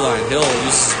the blue line. Hill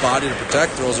uses his body to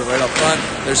protect, throws it right up front.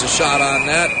 There's a shot on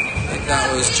net. I think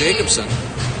that was Jacobson.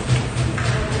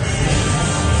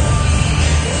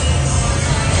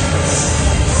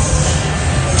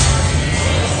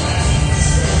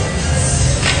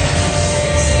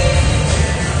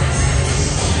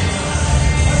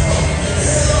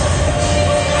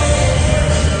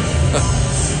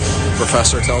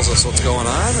 Professor tells us what's going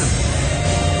on, and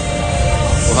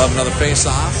we'll have another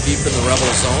face-off deep in the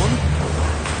Rebel zone.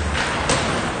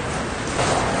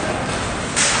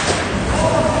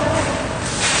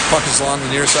 Puck is along the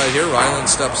near side here. Ryland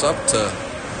steps up to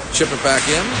chip it back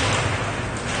in.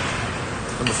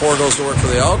 Number 4 goes to work for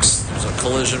the Elks. There's a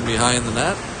collision behind the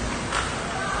net.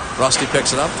 Rusty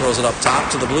picks it up, throws it up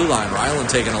top to the blue line. Ryland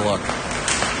taking a look.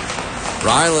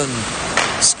 Ryland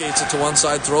skates it to one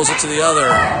side, throws it to the other.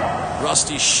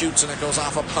 Rusty shoots and it goes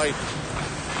off a pipe.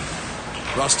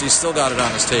 Rusty's still got it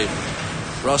on his tape.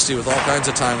 Rusty with all kinds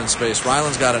of time and space.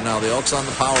 Ryland's got it now. The Elks on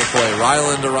the power play.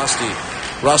 Ryland to Rusty.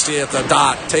 Rusty at the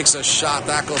dot. Takes a shot.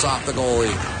 That goes off the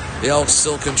goalie. The Elks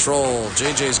still control.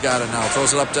 JJ's got it now.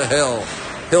 Throws it up to Hill.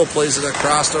 Hill plays it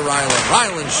across to Ryland.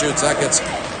 Ryland shoots. That gets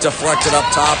deflected up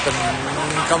top and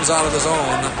comes out of the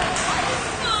zone.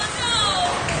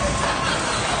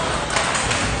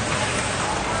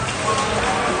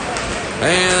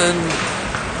 And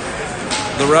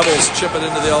the Rebels chip it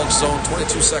into the Elks zone.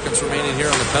 22 seconds remaining here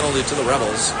on the penalty to the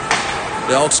Rebels.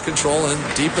 The Elks control in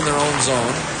deep in their own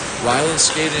zone. Ryland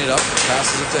skating it up,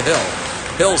 passes it to Hill.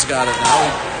 Hill's got it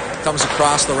now. He comes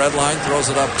across the red line, throws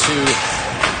it up to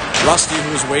Rusty,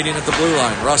 who's waiting at the blue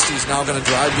line. Rusty's now going to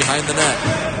drive behind the net.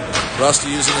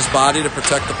 Rusty using his body to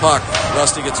protect the puck.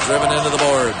 Rusty gets driven into the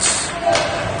boards.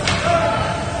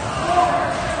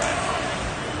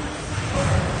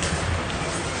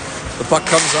 The puck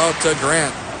comes out to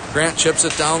Grant. Grant chips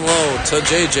it down low to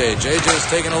JJ. JJ's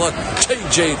taking a look.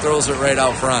 JJ throws it right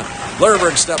out front.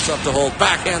 Lerberg steps up to hold.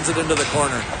 Backhands it into the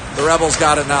corner. The Rebels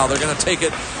got it now. They're going to take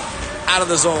it out of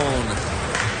the zone.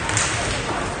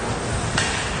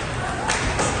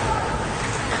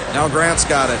 Now Grant's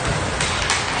got it.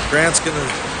 Grant's going to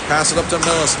pass it up to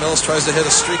Millis. Millis tries to hit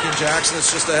a streaking Jackson.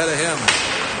 It's just ahead of him.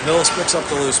 Millis picks up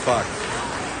the loose puck.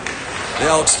 The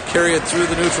Elks carry it through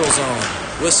the neutral zone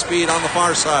with speed on the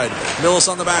far side. Millis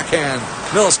on the backhand.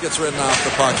 Millis gets ridden off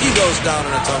the puck. He goes down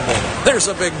in a tumble. There's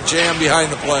a big jam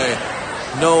behind the play.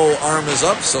 No arm is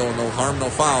up, so no harm, no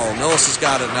foul. Millis has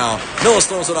got it now. Millis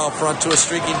throws it out front to a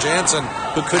streaking Jansen,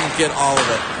 who couldn't get all of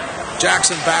it.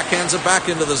 Jackson backhands it back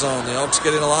into the zone. The Elks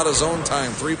getting a lot of zone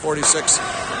time. 3:46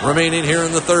 remaining here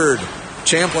in the third.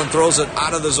 Champlin throws it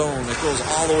out of the zone. It goes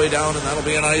all the way down, and that'll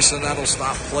be an ice, and that'll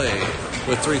stop play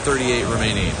with 3:38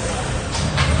 remaining.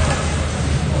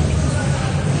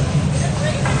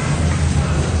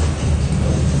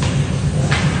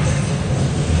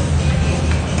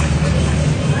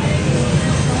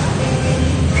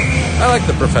 I like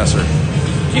the professor.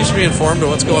 Keeps me informed of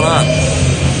what's going on.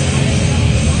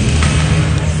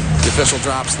 The official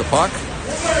drops the puck.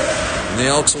 And the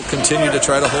Elks will continue to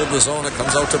try to hold the zone. It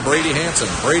comes out to Brady Hansen.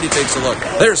 Brady takes a look.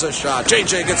 There's a shot.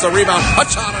 JJ gets the rebound. A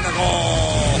shot and a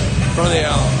goal for the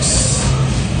Elks.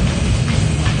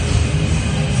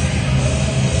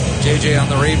 JJ on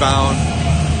the rebound.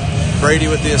 Brady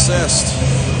with the assist.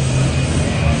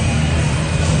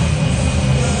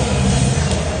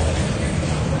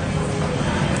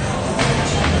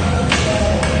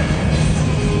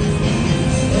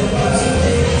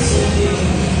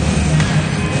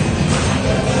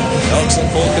 Elks in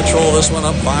full control. This one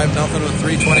up 5-0 with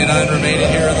 3:29 remaining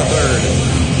here in the third.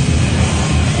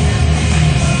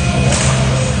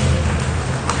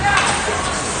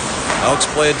 Elks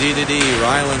play a D-to-D.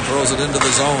 Ryland throws it into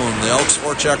the zone. The Elks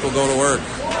forecheck will go to work.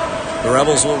 The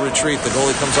Rebels will retreat. The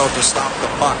goalie comes out to stop the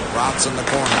puck. Rots in the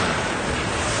corner.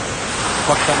 The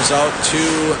puck comes out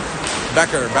to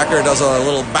Becker. Becker does a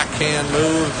little backhand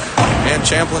move. And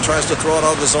Champlin tries to throw it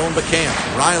out of the zone, but can't.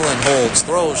 Ryland holds,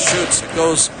 throws, shoots. It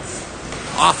goes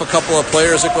off a couple of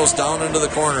players. It goes down into the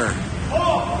corner.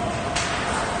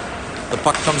 The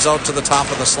puck comes out to the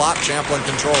top of the slot. Champlin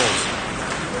controls.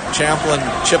 Champlin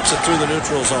chips it through the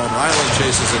neutral zone. Ryland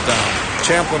chases it down.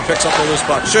 Champlin picks up the loose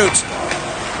puck, shoots.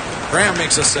 Graham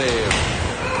makes a save.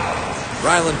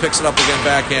 Ryland picks it up again,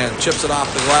 backhand, chips it off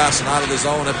the glass and out of the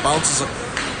zone. It bounces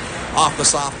off the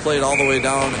soft plate all the way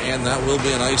down, and that will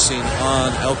be an icing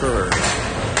on Elk River.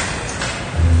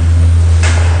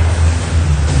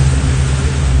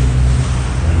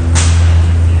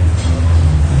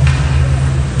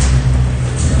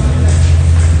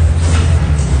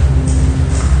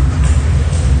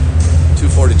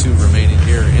 .242 remaining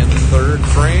here in the third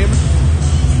frame.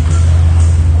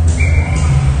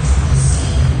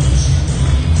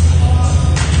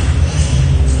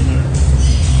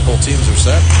 Both teams are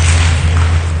set.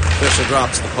 Fisher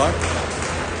drops the puck.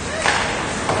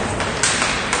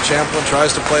 Champlin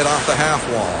tries to play it off the half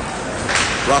wall.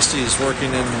 Rusty's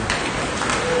working in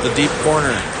the deep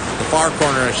corner, the far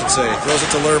corner, I should say. Throws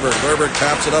it to Lerberg. Lerberg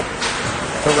taps it up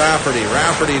to Rafferty.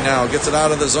 Rafferty now gets it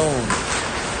out of the zone.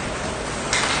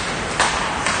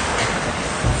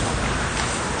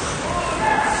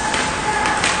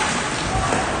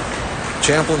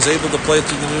 Champlin's able to play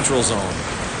through the neutral zone.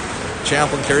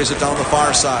 Champlin carries it down the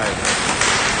far side.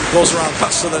 Goes around,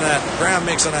 cuts to the net. Graham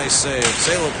makes a nice save.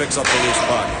 Salo picks up the loose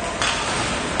puck.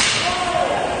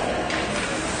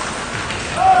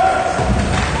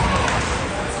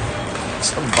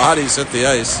 Some bodies hit the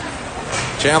ice.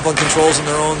 Champlin controls in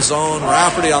their own zone.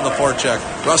 Rafferty on the forecheck.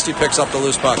 Rusty picks up the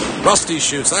loose puck. Rusty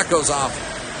shoots. That goes off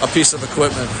a piece of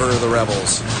equipment for the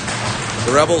Rebels.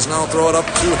 The Rebels now throw it up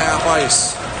to half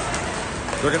ice.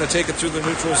 They're going to take it through the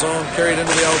neutral zone, carry it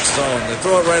into the Elks zone. They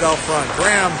throw it right out front.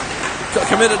 Graham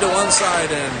committed to one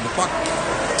side, and the puck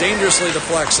dangerously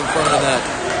deflects in front of the net.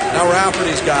 Now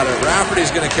Rafferty's got it. Rafferty's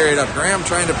going to carry it up. Graham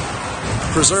trying to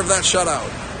preserve that shutout.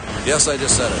 Yes, I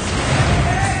just said it.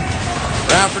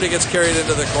 Rafferty gets carried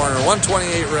into the corner.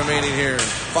 1:28 remaining here.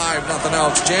 5-0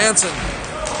 Elks. Jansen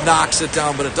knocks it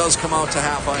down, but it does come out to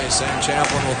half ice, and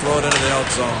Champlin will throw it into the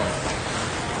Elks zone.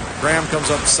 Graham comes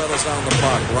up, settles down the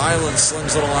puck. Ryland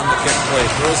slings it along the kick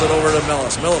plate, throws it over to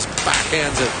Millis. Millis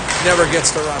backhands it, never gets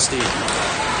to Rusty.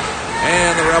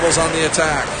 And the Rebels on the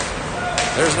attack.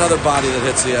 There's another body that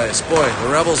hits the ice. Boy, the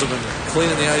Rebels have been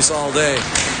cleaning the ice all day.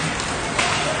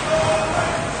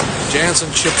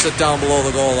 Jansen chips it down below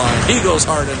the goal line. He goes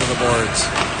hard into the boards.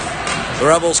 The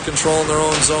Rebels control in their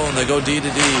own zone. They go D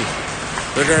to D.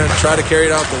 They're going to try to carry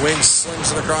it out. The wing slings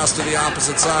it across to the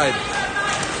opposite side.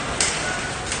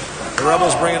 The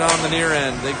Rebels bring it on the near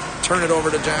end. They turn it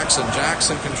over to Jackson.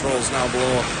 Jackson controls now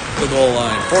below the goal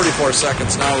line. 44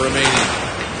 seconds now remaining.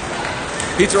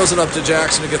 He throws it up to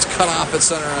Jackson, who gets cut off at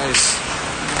center ice.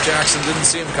 Jackson didn't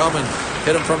see him coming.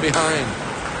 Hit him from behind.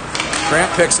 Grant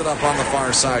picks it up on the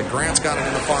far side. Grant's got it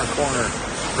in the far corner.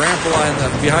 Grant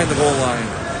behind the goal line.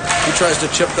 He tries to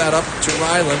chip that up to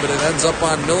Ryland, but it ends up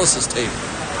on Millis's tape.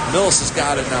 Millis has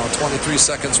got it now. 23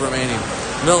 seconds remaining.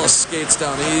 Millis skates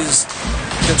down. He's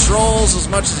controls as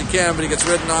much as he can, but he gets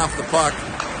ridden off the puck.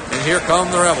 And here come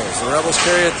the Rebels. The Rebels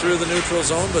carry it through the neutral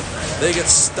zone, but they get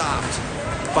stopped.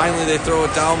 Finally, they throw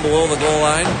it down below the goal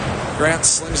line. Grant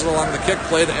slings it along the kick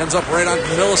plate. It ends up right on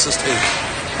Millis's tape.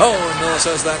 Oh, and Millis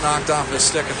has that knocked off his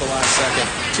stick at the last second.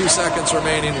 2 seconds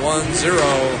remaining, 1-0.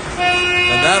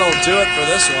 And that'll do it for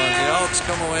this one. The Elks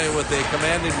come away with a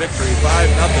commanding victory,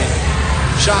 5-0.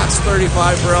 Shots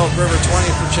 35 for Elk River,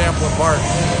 20 for Champlin Park.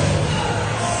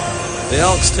 The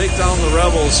Elks take down the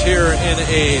Rebels here in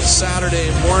a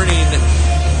Saturday morning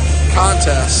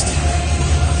contest.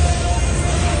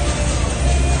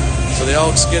 So the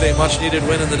Elks get a much-needed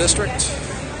win in the district.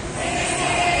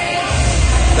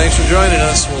 Thanks for joining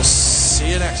us. We'll see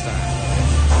you next time.